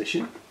closed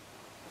position,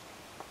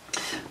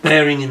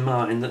 bearing in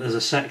mind that there's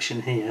a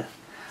section here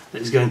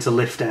that is going to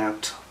lift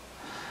out.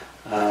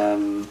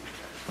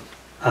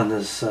 And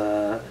there's,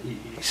 it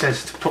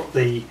says to put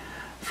the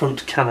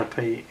front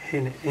canopy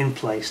in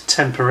place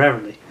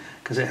temporarily,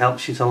 because it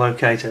helps you to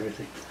locate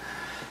everything.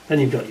 Then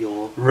you've got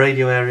your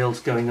radio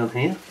aerials going on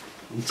here,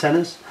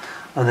 antennas,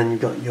 and then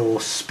you've got your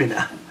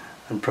spinner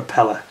and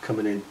propeller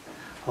coming in,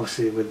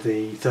 obviously with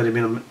the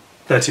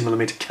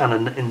 30mm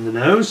cannon in the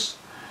nose.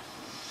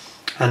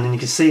 And then you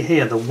can see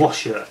here the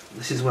washer.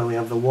 This is where we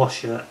have the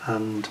washer,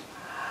 and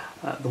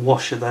the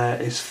washer there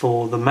is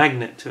for the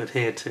magnet to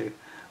adhere to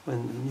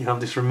when you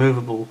have this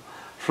removable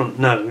front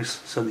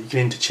nose, so that you can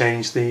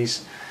interchange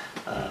these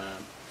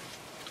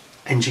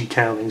engine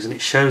cowlings, and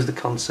it shows the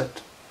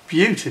concept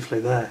beautifully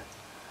there,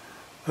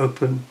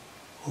 open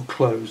or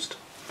closed.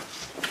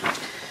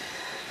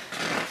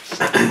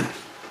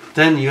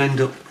 Then you end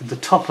up with the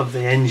top of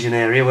the engine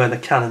area where the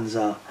cannons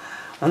are,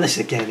 and this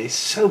again is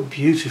so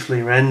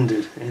beautifully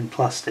rendered in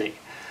plastic.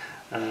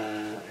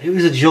 It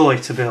was a joy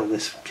to build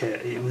this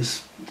kit. It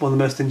was one of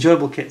the most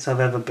enjoyable kits I've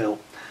ever built.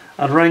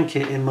 I'd rank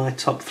it in my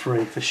top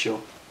 3 for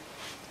sure.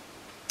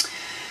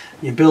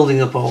 You're building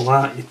up all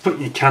that, you put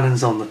your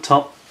cannons on the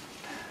top,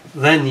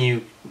 then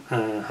you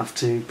have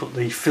to put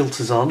the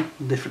filters on,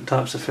 different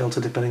types of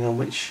filter depending on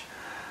which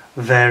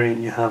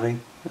variant you're having,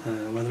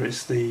 whether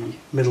it's the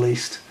Middle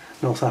East,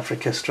 North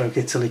Africa, stroke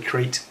Italy,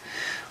 Crete,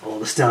 or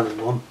the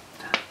standard one.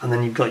 And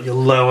then you've got your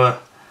lower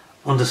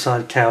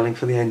underside cowling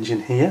for the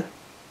engine here,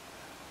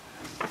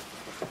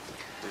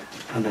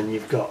 and then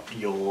you've got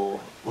your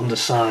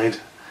underside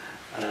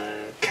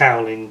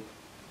cowling.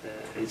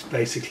 It's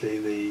basically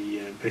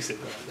the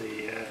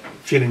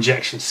fuel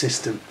injection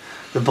system,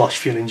 the Bosch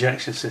fuel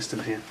injection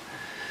system here,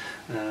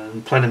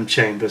 plenum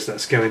chambers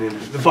that's going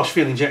in. The Bosch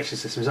fuel injection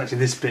system is actually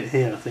this bit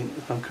here, I think,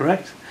 if I'm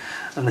correct,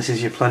 and this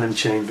is your plenum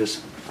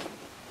chambers.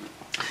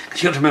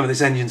 Because you've got to remember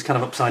this engine's kind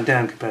of upside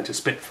down compared to a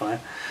Spitfire.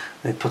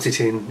 They put it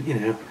in, you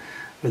know,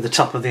 with the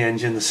top of the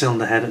engine, the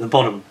cylinder head at the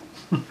bottom,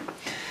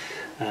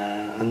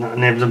 and that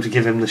enabled them to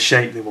give him the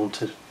shape they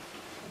wanted.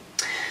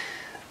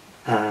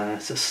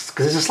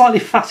 Because it's a slightly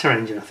fatter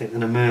engine, I think,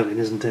 than a Merlin,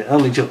 isn't it?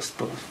 Only just,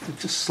 but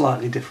just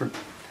slightly different.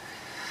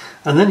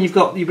 And then you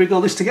bring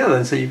all this together,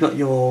 and so you've got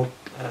your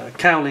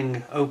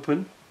cowling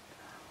open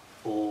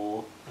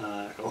or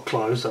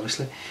closed,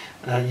 obviously.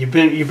 You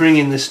bring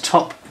in this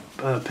top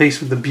piece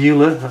with the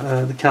Bueller,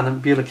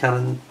 Bueller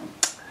cannon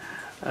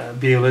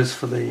Buellers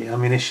for the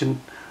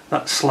ammunition.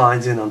 That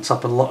slides in on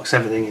top and locks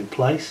everything in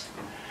place.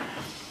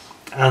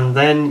 And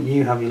then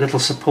you have your little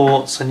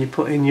supports, and you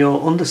put in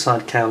your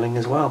underside cowling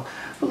as well.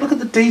 But look at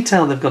the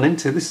detail they've gone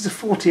into. This is a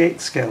 48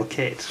 scale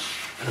kit,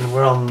 and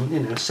we're on, you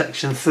know,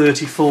 section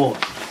 34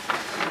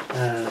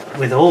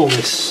 with all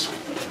this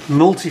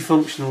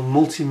multifunctional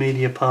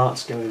multimedia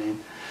parts going in.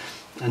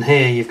 And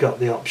here you've got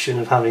the option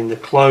of having the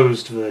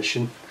closed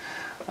version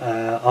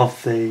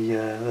of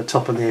the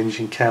top of the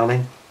engine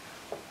cowling,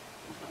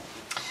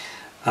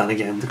 and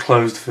again the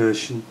closed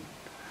version,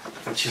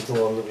 which is the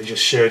one that we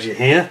just showed you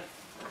here.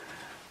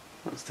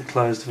 That's the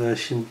closed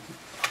version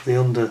of the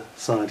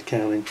underside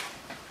cowling,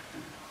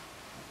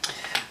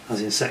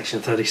 as in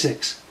section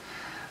 36.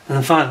 And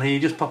then finally you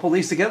just pop all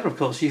these together, of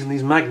course, using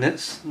these magnet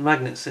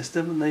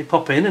system, and they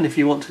pop in, and if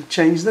you want to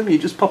change them you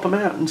just pop them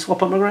out and swap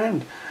them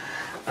around.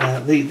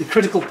 The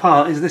critical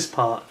part is this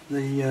part,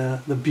 the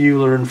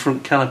Bueller and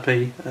front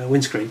canopy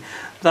windscreen.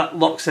 That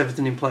locks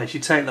everything in place. You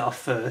take that off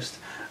first,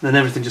 and then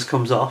everything just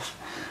comes off,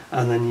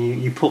 and then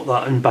you put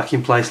that back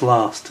in place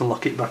last to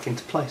lock it back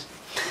into place.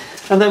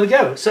 And there we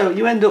go. So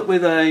you end up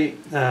with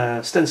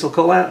a stencil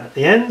call out at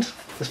the end.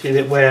 Just be a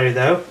bit wary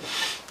though,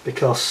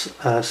 because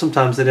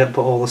sometimes they don't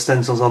put all the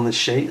stencils on this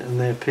sheet, and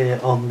they appear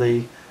on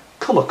the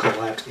colour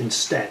call out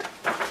instead.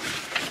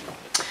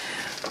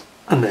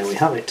 And there we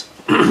have it.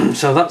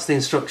 So that's the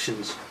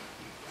instructions.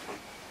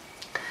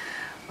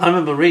 I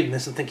remember reading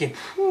this and thinking,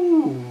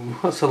 ooh,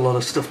 that's a lot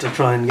of stuff to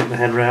try and get my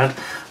head around,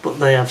 but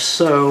they have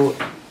so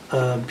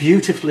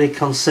beautifully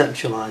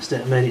conceptualised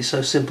it and made it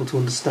so simple to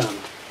understand.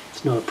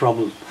 It's not a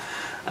problem.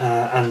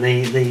 And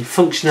the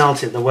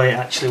functionality, the way it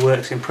actually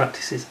works in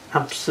practice, is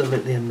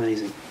absolutely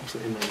amazing.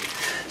 Absolutely amazing.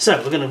 So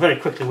we're going to very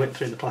quickly whip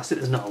through the plastic.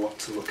 There's not a lot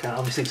to look at.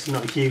 Obviously it's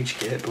not a huge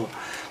kit, but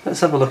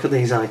let's have a look at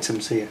these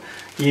items here.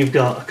 You've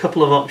got a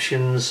couple of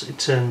options in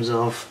terms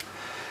of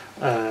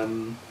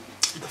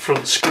the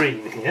front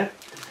screen here.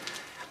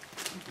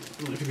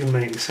 If you can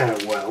make this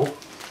out well.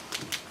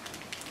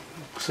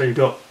 So you've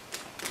got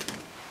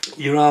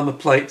your armour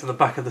plate to the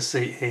back of the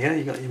seat here.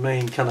 You've got your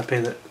main canopy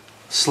that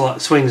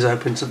swings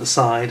open to the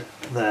side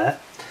there.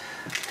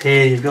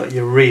 Here you've got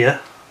your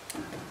rear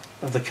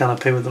of the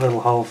canopy with the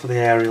little hole for the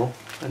aerial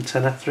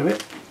antenna through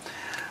it.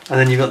 And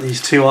then you've got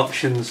these two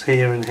options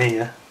here and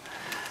here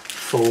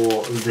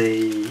for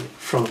the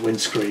front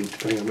windscreen,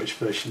 depending on which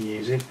version you're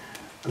using.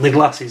 And the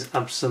glass is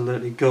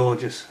absolutely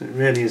gorgeous. It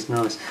really is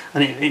nice,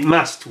 and it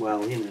masks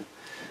well, you know.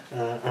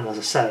 And as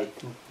I say,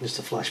 just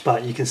a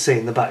flashback, you can see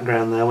in the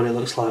background there what it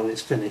looks like when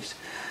it's finished.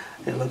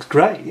 It looks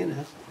great, you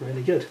know,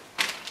 really good.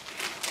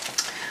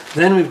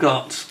 Then we've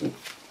got a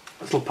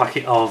little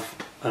packet of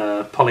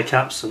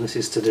polycaps, and this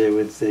is to do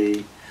with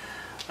the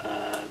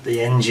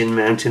engine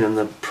mounting and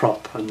the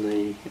prop, and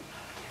you've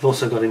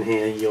also got in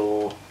here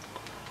your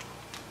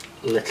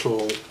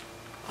little,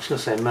 I was going to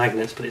say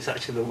magnets, but it's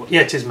actually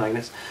it is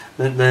magnets.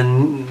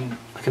 Then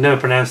I can never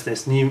pronounce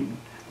this.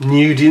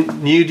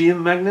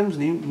 Neodymium magnums.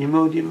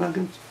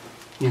 Neodymium.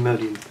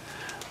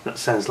 That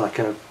sounds like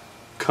a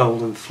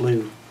cold and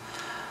flu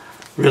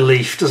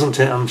relief, doesn't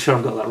it? I'm sure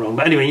I've got that wrong,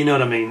 but anyway, you know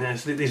what I mean.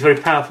 There's these very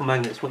powerful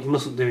magnets. What you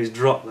mustn't do is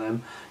drop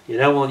them. You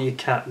don't want your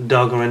cat,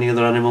 dog, or any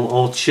other animal,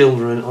 or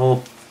children,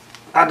 or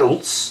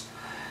adults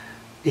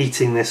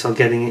eating this or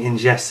getting it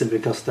ingested,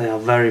 because they are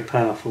very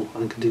powerful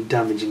and can do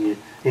damage in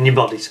your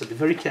body. So be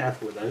very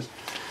careful with those.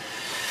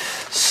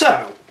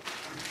 So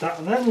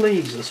that then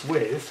leaves us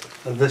with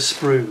the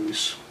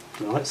sprues.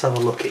 Now let's have a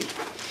looky.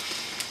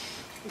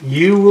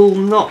 You will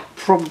not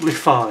probably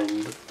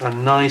find a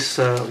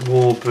nicer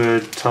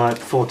Warbird type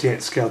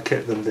 48 scale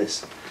kit than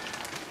this.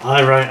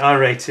 I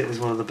rate it as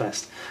one of the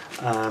best.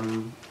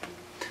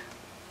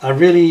 I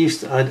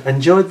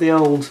enjoyed the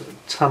old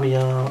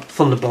Tamiya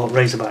Thunderbolt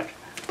Razorback,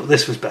 but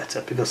this was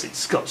better because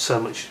it's got so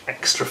much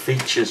extra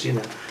features, you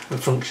know, and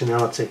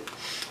functionality.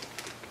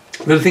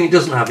 The other thing it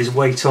doesn't have is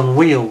weight on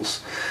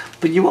wheels,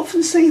 but you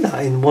often see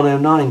that in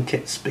 109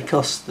 kits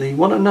because the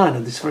 109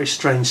 had this very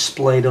strange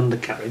splayed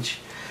undercarriage,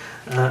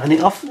 and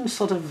it often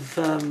sort of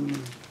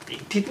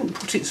it didn't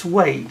put its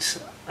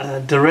weight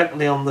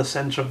directly on the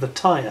centre of the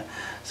tyre,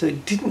 so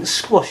it didn't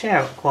squash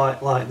out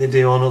quite like they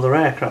do on other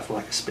aircraft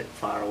like a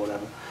Spitfire or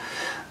whatever.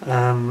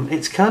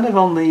 It's kind of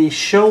on the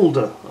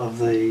shoulder of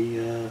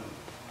the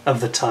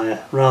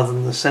tyre rather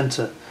than the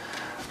centre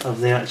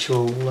of the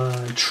actual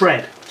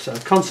tread, so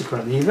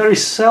consequently you very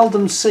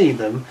seldom see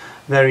them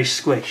very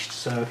squished.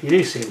 So if you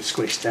do see them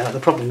squished out,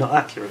 they're probably not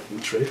accurate in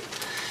truth.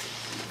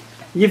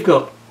 You've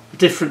got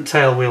different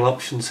tail wheel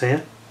options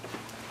here.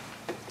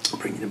 I'll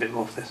bring in a bit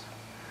more of this.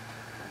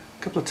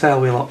 A couple of tail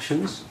wheel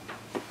options,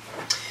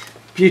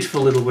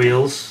 beautiful little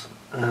wheels,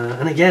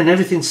 and again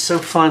everything's so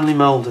finely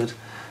moulded,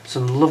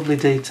 some lovely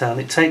detail.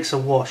 It takes a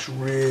wash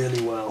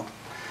really well.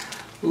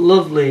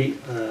 Lovely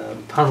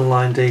panel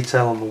line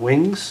detail on the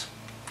wings.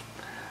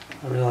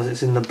 I realise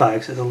it's in the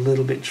bag, so it's a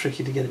little bit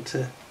tricky to get it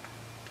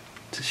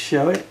to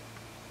show it.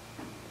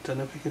 Don't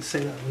know if you can see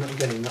that. I'm not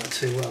getting that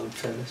too well in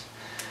fairness.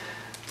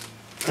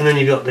 And then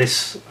you've got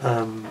this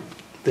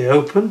the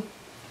open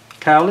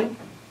cowling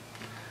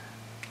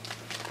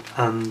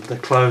and the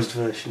closed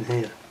version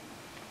here,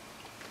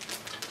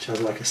 which has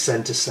like a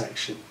centre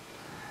section.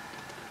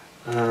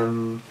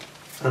 And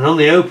on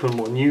the open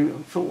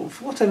one, for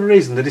whatever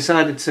reason, they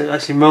decided to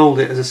actually mould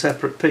it as a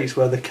separate piece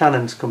where the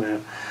cannons come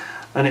out,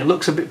 and it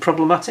looks a bit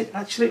problematic.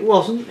 Actually, it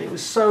wasn't. It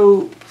was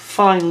so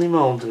finely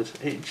moulded,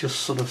 it just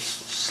sort of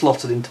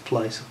slotted into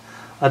place.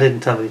 I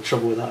didn't have any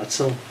trouble with that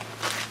at all.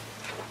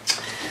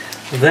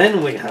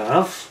 Then we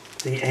have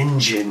the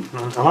engine.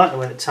 I like the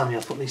way that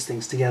Tamiya put these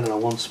things together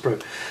on one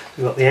sprue.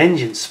 We've got the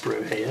engine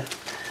sprue here,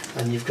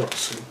 and you've got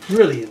some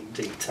brilliant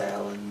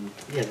detail and,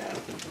 you know,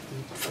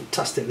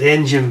 fantastic. The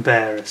engine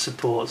bearer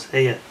supports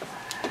here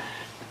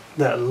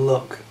that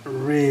look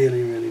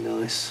really, really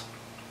nice.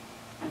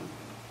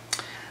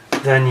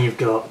 Then you've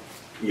got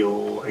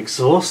your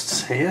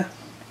exhausts here.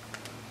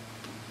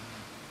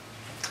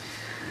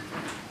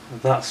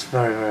 That's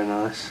very, very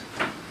nice.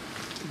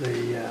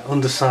 The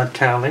underside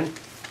cowling,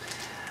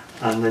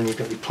 and then you've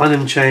got your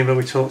plenum chamber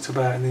we talked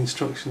about in the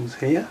instructions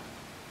here,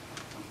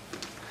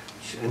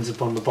 which ends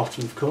up on the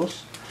bottom, of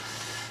course.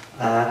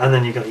 And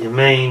then you've got your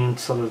main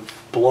sort of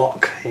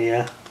block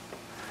here,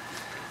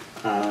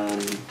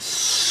 and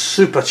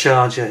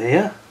supercharger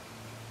here,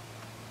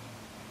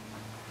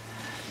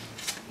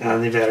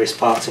 and the various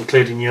parts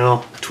including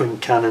your twin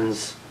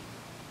cannons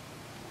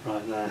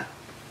right there.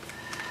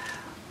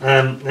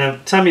 Now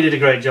Tamiya did a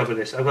great job with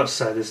this, I've got to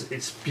say.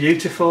 It's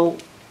beautiful.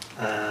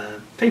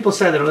 People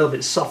say they're a little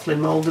bit softly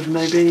moulded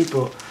maybe,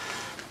 but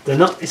they're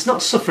not. It's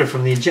not suffering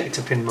from the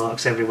ejector pin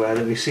marks everywhere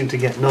that we seem to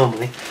get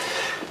normally.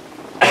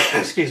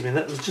 Excuse me,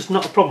 that was just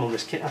not a problem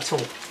with this kit at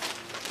all.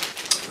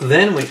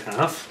 Then we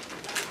have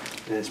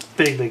this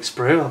big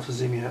sprue. I'll have to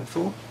zoom you out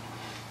for.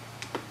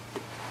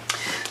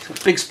 So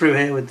big sprue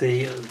here with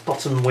the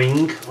bottom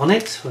wing on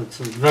it, with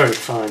some very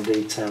fine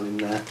detail in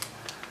there.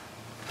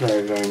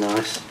 Very, very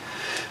nice.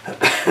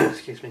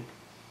 Excuse me.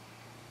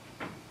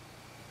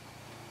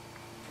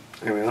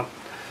 There we are.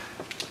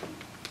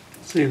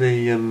 See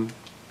the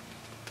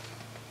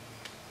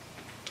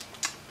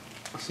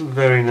some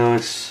very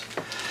nice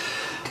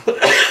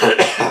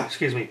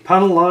excuse me,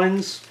 panel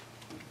lines,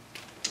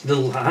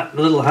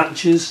 little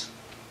hatches,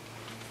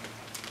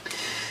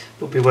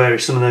 but beware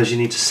of some of those you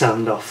need to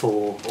sand off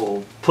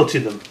or putty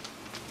them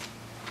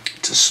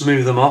to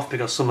smooth them off,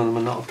 because some of them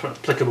are not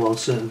applicable on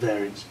certain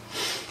variants.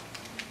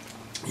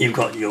 You've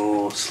got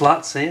your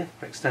slats here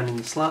for extending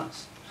the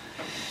slats.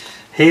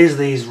 Here's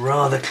these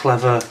rather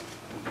clever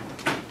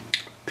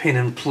pin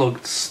and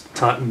plugged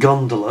type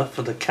gondola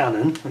for the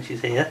cannon, which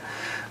is here,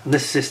 and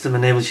this system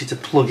enables you to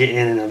plug it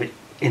in and have it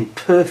in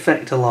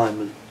perfect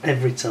alignment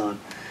every time.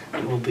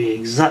 It will be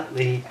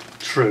exactly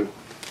true.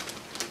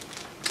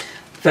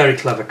 Very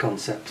clever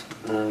concept,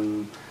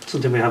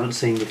 something we haven't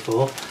seen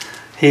before.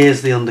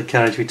 Here's the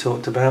undercarriage we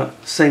talked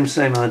about, same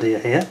idea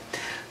here.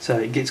 So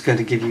it's going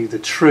to give you the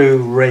true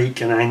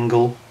rake and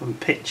angle and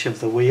pitch of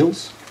the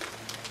wheels.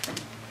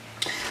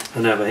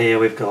 And over here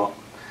we've got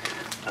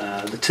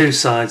the two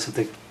sides of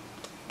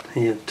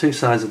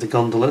the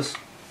gondolas,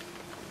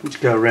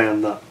 which go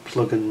around that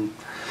plug and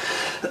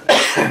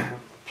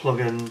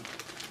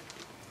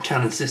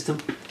cannon system.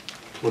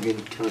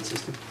 Plug-in cannon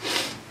system.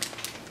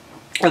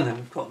 And then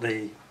we've got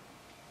the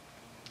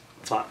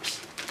flaps.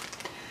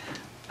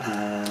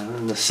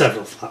 And there's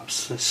several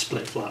flaps, there's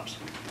split flaps.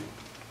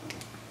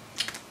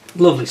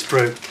 Lovely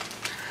sprue.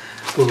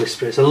 Lovely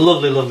sprue. It's a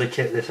lovely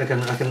kit this. I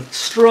can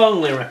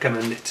strongly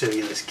recommend it to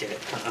you, this kit.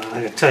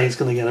 I can tell you it's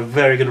going to get a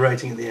very good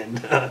rating at the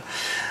end.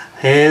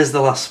 Here's the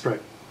last sprue.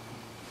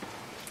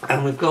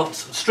 And we've got,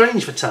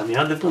 strange for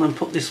Tamiya, they've gone and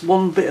put this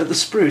one bit of the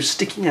sprue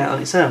sticking out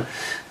on its own.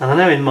 And I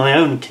know in my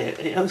own kit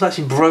it was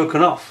actually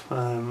broken off.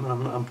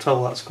 I'm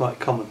told that's quite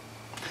common.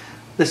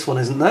 This one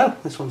isn't though,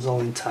 this one's all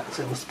intact,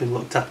 so it must have been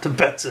looked after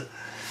better.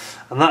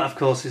 And that of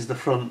course is the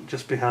front,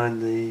 just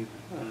behind the, you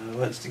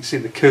can see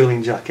the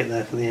cooling jacket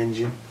there for the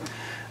engine,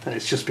 and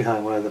it's just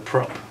behind where the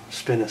prop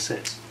spinner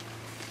sits.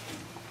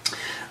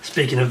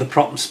 Speaking of the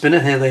prop and spinner,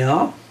 here they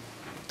are.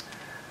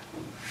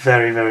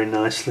 Very, very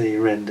nicely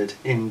rendered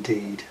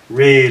indeed.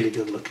 Really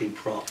good looking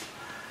prop.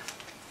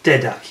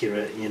 Dead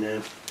accurate, you know.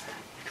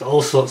 You've got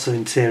all sorts of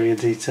interior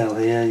detail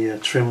here, your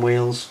trim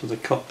wheels for the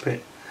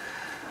cockpit.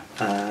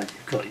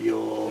 You've got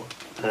your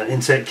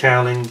intake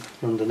cowling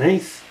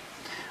underneath.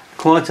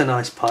 Quite a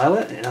nice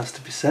pilot, it has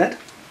to be said.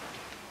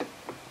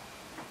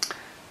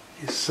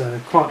 It's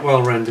quite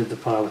well rendered, the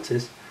pilot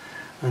is.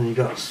 And you've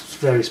got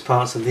various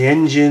parts of the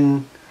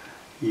engine.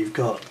 You've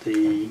got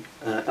the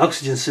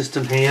oxygen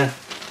system here.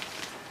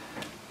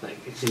 That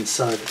is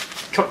inside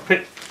the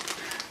cockpit.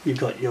 You've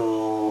got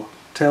your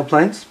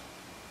tailplanes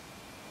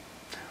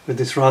with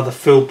this rather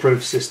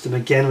foolproof system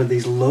again with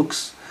these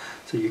lugs,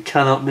 so you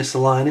cannot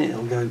misalign it,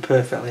 it'll go in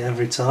perfectly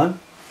every time.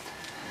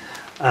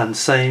 And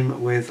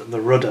same with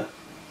the rudder.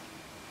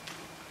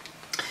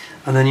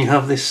 And then you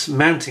have this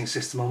mounting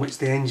system on which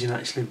the engine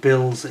actually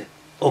builds it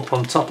up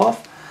on top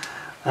of,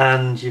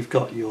 and you've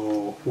got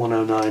your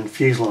 109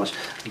 fuselage.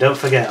 And don't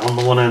forget, on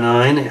the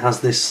 109 it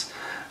has this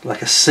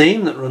like a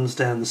seam that runs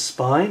down the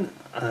spine.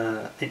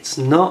 It's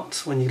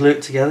not, when you glue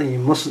it together, you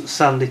mustn't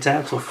sand it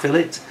out or fill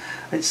it.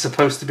 It's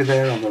supposed to be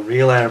there on the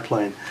real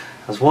airplane.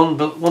 Has one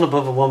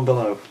above and one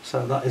below,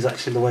 so that is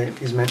actually the way it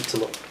is meant to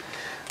look.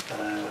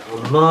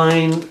 On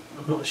mine,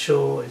 I'm not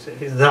sure is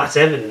that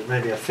evident.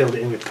 Maybe I filled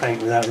it in with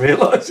paint without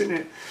realising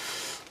it.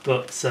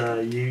 But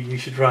you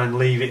should try and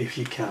leave it if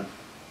you can.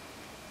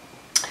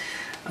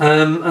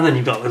 And then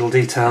you've got little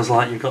details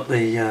like you've got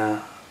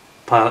the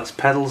pilot's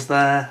pedals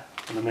there.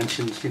 And I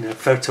mentioned, you know,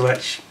 photo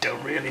etch.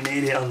 Don't really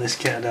need it on this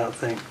kit, I don't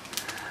think.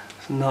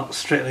 It's not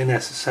strictly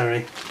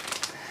necessary.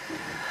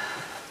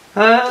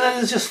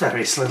 There's just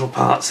various little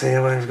parts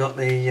here where we've got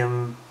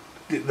the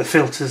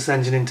filters,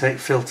 engine intake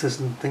filters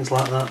and things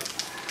like that.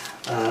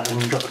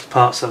 And you've got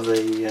parts of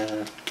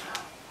the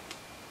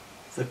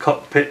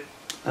cockpit,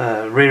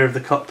 rear of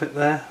the cockpit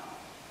there,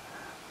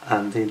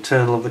 and the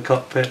internal of the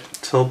cockpit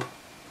tub,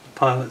 the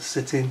pilot's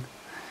sitting.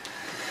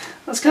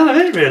 That's kind of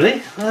it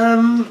really.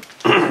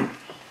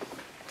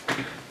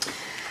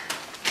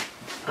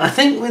 I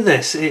think with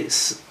this,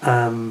 it's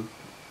I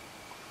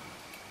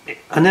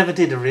never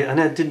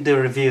didn't do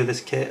a review of this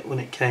kit when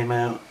it came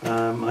out.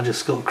 I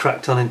just got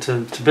cracked on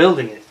into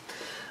building it.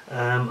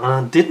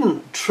 I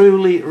didn't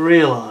truly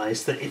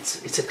realise that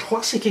it's a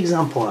classic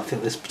example. I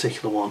think this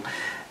particular one,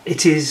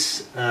 it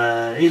is.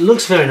 It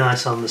looks very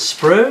nice on the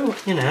sprue.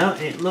 You know,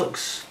 it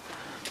looks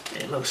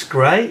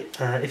great.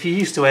 If you're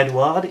used to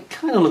Edward, it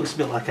kind of looks a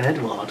bit like an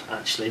Edward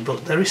actually,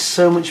 but there is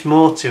so much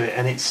more to it,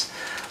 and it's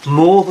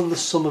more than the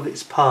sum of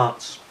its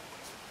parts.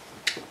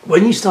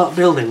 When you start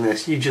building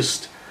this, you're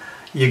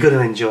going to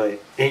enjoy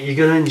it. You're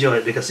going to enjoy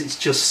it because it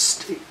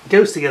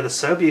goes together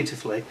so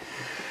beautifully.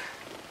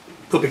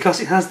 But because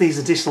it has these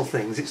additional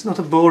things, it's not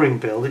a boring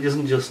build. It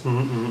doesn't just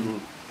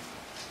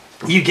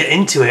You get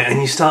into it and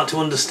you start to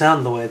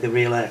understand the way the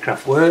real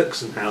aircraft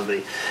works and how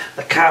the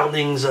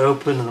cowlings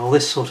open and all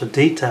this sort of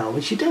detail,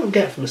 which you don't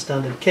get from a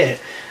standard kit.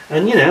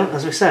 And you know,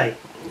 as we say,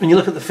 when you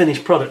look at the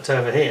finished product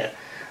over here,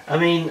 I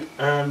mean,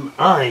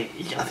 I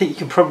think you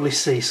can probably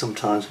see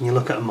sometimes when you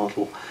look at a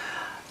model,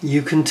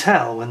 you can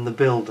tell when the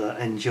builder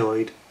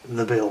enjoyed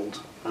the build,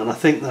 and I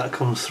think that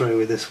comes through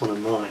with this one of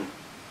mine.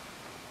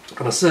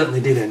 And I certainly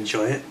did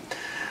enjoy it.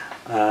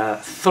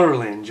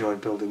 Thoroughly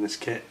enjoyed building this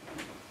kit.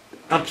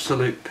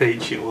 Absolute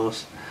peach it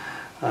was.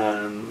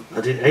 I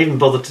even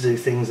bothered to do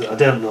things that I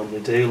don't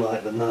normally do,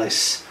 like the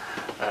nice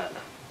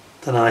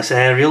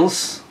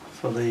aerials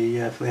for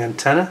the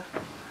antenna,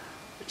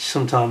 which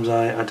sometimes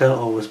I don't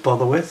always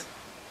bother with.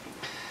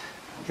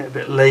 Get a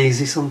bit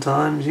lazy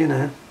sometimes, you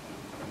know.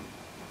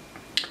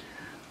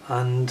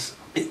 And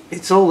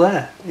it's all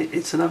there.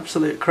 It's an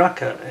absolute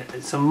cracker.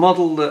 It's a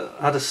model that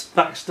had a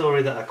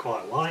backstory that I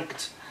quite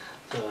liked.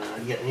 So,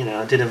 you know,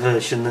 I did a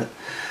version that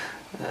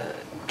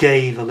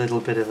gave a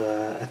little bit of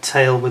a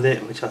tale with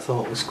it, which I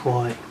thought was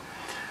quite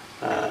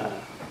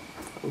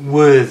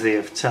worthy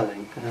of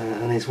telling,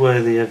 and is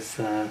worthy of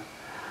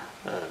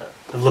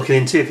looking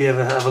into. If you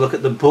ever have a look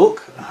at the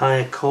book, A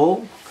Higher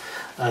Call,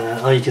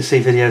 or you can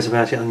see videos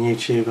about it on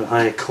YouTube, A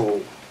Higher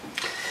Call,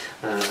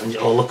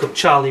 or look up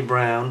Charlie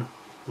Brown,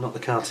 not the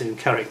cartoon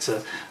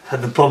character,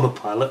 the bomber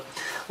pilot,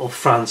 or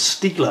Franz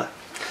Stiegler,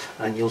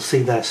 and you'll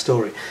see their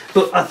story.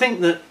 But I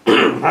think that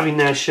having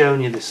now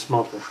shown you this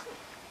model,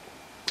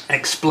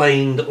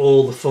 explained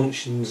all the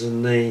functions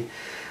and the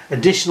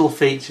additional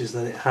features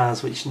that it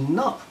has, which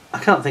I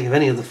can't think of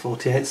any other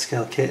 48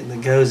 scale kit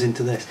that goes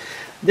into this.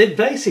 They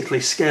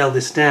basically scaled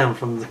this down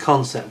from the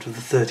concept of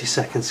the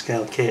 32nd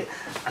scale kit,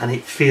 and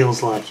it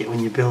feels like it when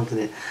you're building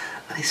it.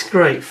 And it's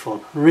great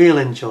fun, real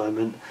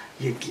enjoyment.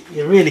 You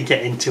really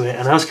get into it,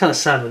 and I was kind of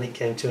sad when it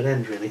came to an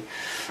end really.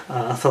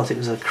 I thought it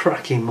was a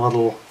cracking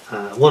model,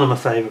 one of my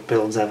favourite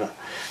builds ever.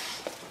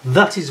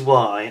 That is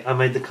why I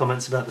made the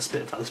comments about the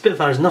Spitfire. The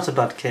Spitfire is not a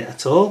bad kit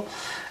at all.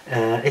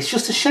 It's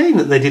just a shame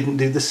that they didn't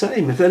do the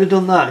same. If they'd have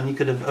done that and you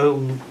could have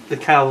opened the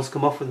cowls,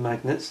 come off with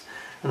magnets,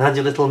 and had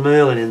your little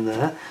Merlin in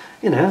there,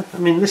 you know, I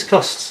mean, this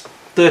costs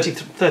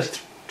 £30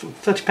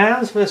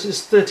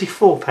 versus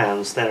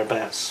 £34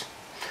 thereabouts.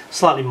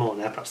 Slightly more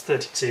now, perhaps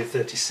 32,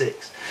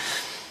 36.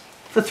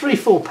 For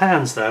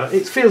 £3-4 though,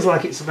 it feels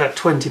like it's about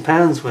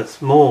 £20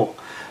 worth more,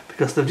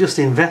 because they've just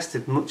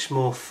invested much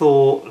more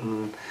thought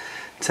and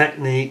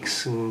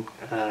techniques and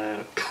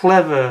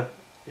clever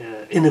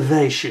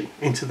innovation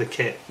into the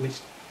kit, which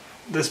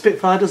the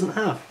Spitfire doesn't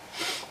have.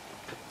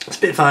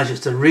 Spitfire is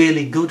just a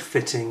really good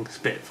fitting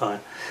Spitfire.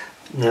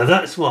 Now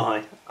that's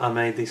why I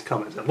made these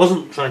comments. I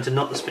wasn't trying to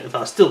knock the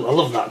Spitfire, still I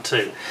love that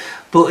too,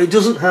 but it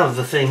doesn't have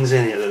the things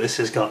in it that this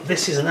has got.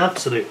 This is an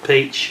absolute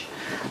peach,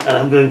 and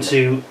I'm going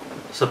to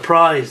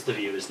surprise the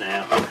viewers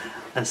now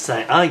and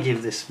say I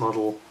give this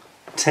model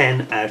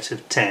 10 out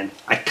of 10.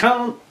 I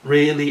can't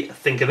really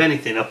think of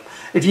anything up.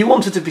 If you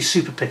wanted to be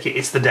super picky,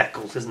 it's the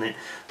decals, isn't it?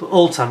 But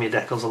all Tamiya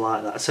decals are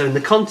like that. So in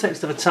the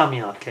context of a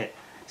Tamiya kit,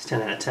 it's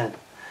 10 out of 10.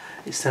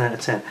 It's 10 out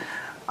of 10.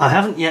 I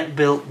haven't yet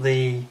built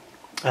the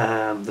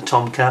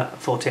Tomcat,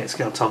 48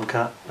 scale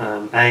Tomcat,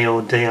 A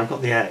or D. I've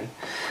got the A,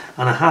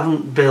 and I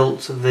haven't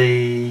built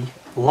the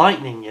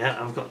Lightning yet.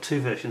 I've got two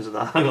versions of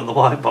that. I've got the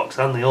white box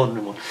and the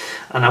ordinary one,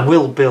 and I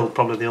will build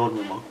probably the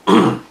ordinary one.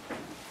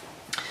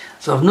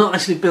 So I've not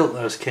actually built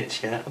those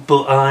kits yet,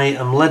 but I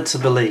am led to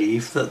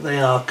believe that they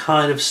are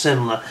kind of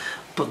similar,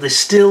 but they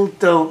still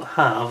don't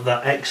have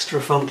that extra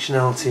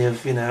functionality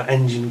of, you know,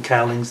 engine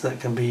cowlings that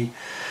can be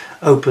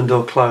opened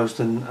or closed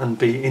and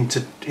be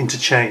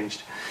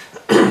interchanged.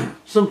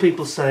 Some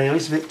people say, oh,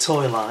 it's a bit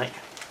toy-like.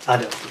 I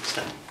don't think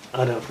so.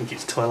 I don't think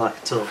it's toy-like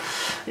at all.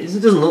 It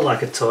doesn't look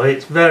like a toy.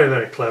 It's very,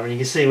 very clever. You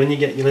can see when you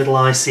get your little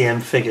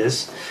ICM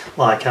figures,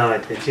 like I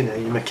did, you know,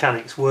 your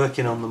mechanics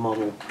working on the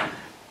model,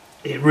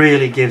 it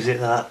really gives it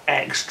that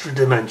extra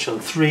dimension,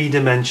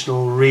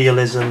 three-dimensional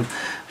realism,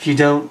 which you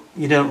don't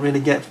really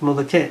get from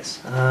other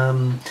kits.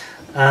 And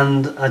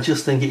I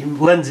just think it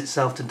lends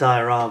itself to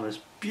dioramas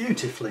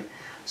beautifully.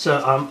 So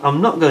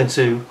I'm not going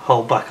to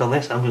hold back on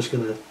this. I'm just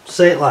going to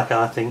say it like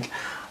I think.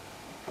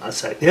 I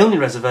say the only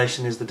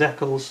reservation is the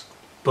decals,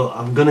 but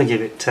I'm going to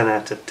give it 10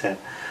 out of 10.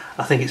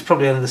 I think it's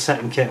probably only the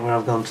second kit where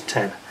I've gone to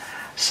 10.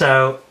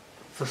 So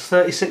for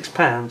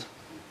 £36,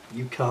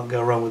 you can't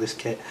go wrong with this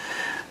kit.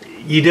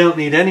 You don't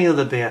need any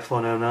other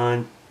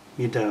BF109.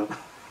 You don't.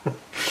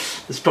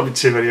 There's probably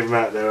too many of them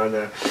out there, I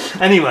know.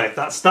 Anyway,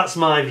 that's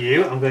my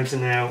view. I'm going to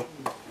now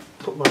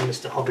put my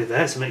Mr. Hobby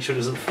there to make sure it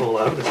doesn't fall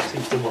out, because I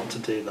seem to want to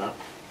do that.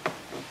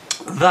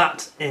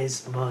 That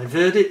is my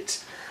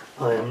verdict.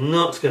 I am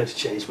not going to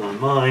change my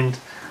mind.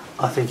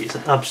 I think it's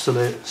an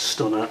absolute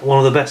stunner. One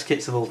of the best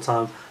kits of all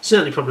time.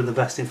 Certainly probably the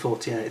best in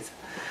 48th.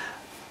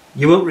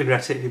 You won't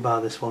regret it if you buy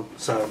this one.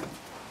 So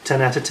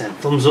 10 out of 10.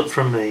 Thumbs up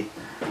from me.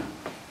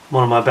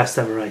 One of my best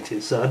ever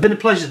rated. So it's been a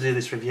pleasure to do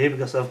this review,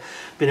 because I've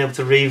been able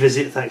to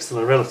revisit, thanks to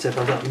my relative,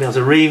 I've been able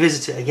to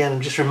revisit it again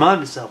and just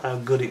remind myself how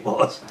good it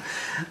was.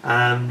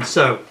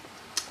 So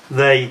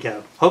there you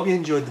go. Hope you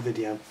enjoyed the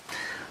video.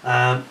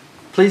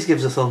 Please give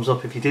us a thumbs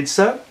up if you did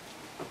so.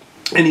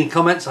 Any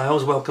comments, I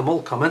always welcome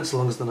all comments, as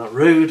long as they're not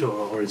rude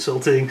or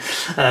insulting.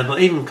 But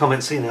even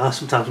comments, you know, I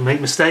sometimes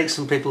make mistakes.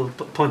 Some people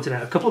have pointed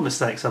out a couple of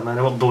mistakes I've made.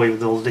 I won't bore you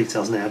with all the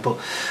details now, but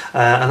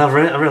and I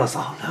realised,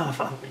 oh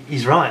no,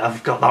 he's right,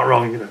 I've got that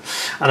wrong, you know.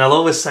 And I'll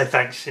always say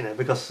thanks, you know,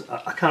 because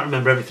I can't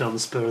remember everything on the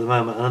spur of the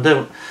moment,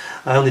 and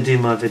I only do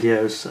my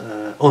videos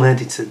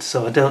unedited,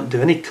 so I don't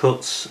do any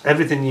cuts.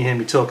 Everything you hear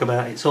me talk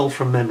about, it's all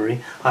from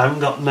memory. I haven't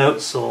got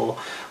notes or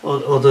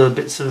other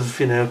bits of,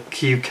 you know,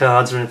 cue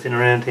cards or anything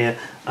around here.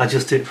 I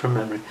just do it from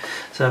memory.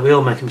 So we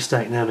all make a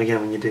mistake now and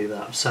again when you do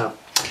that. So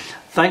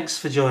thanks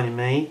for joining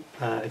me.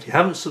 If you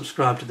haven't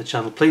subscribed to the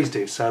channel, please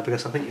do so,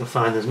 because I think you'll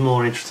find there's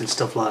more interesting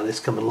stuff like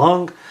this coming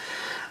along.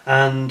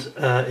 And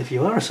if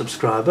you are a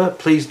subscriber,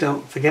 please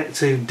don't forget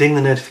to ding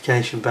the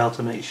notification bell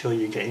to make sure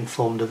you get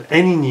informed of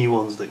any new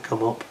ones that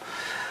come up.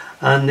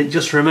 And it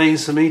just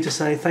remains for me to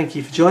say thank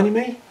you for joining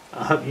me.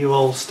 I hope you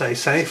all stay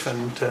safe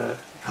and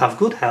have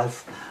good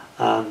health.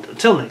 And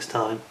until next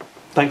time,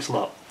 thanks a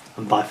lot,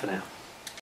 and bye for now.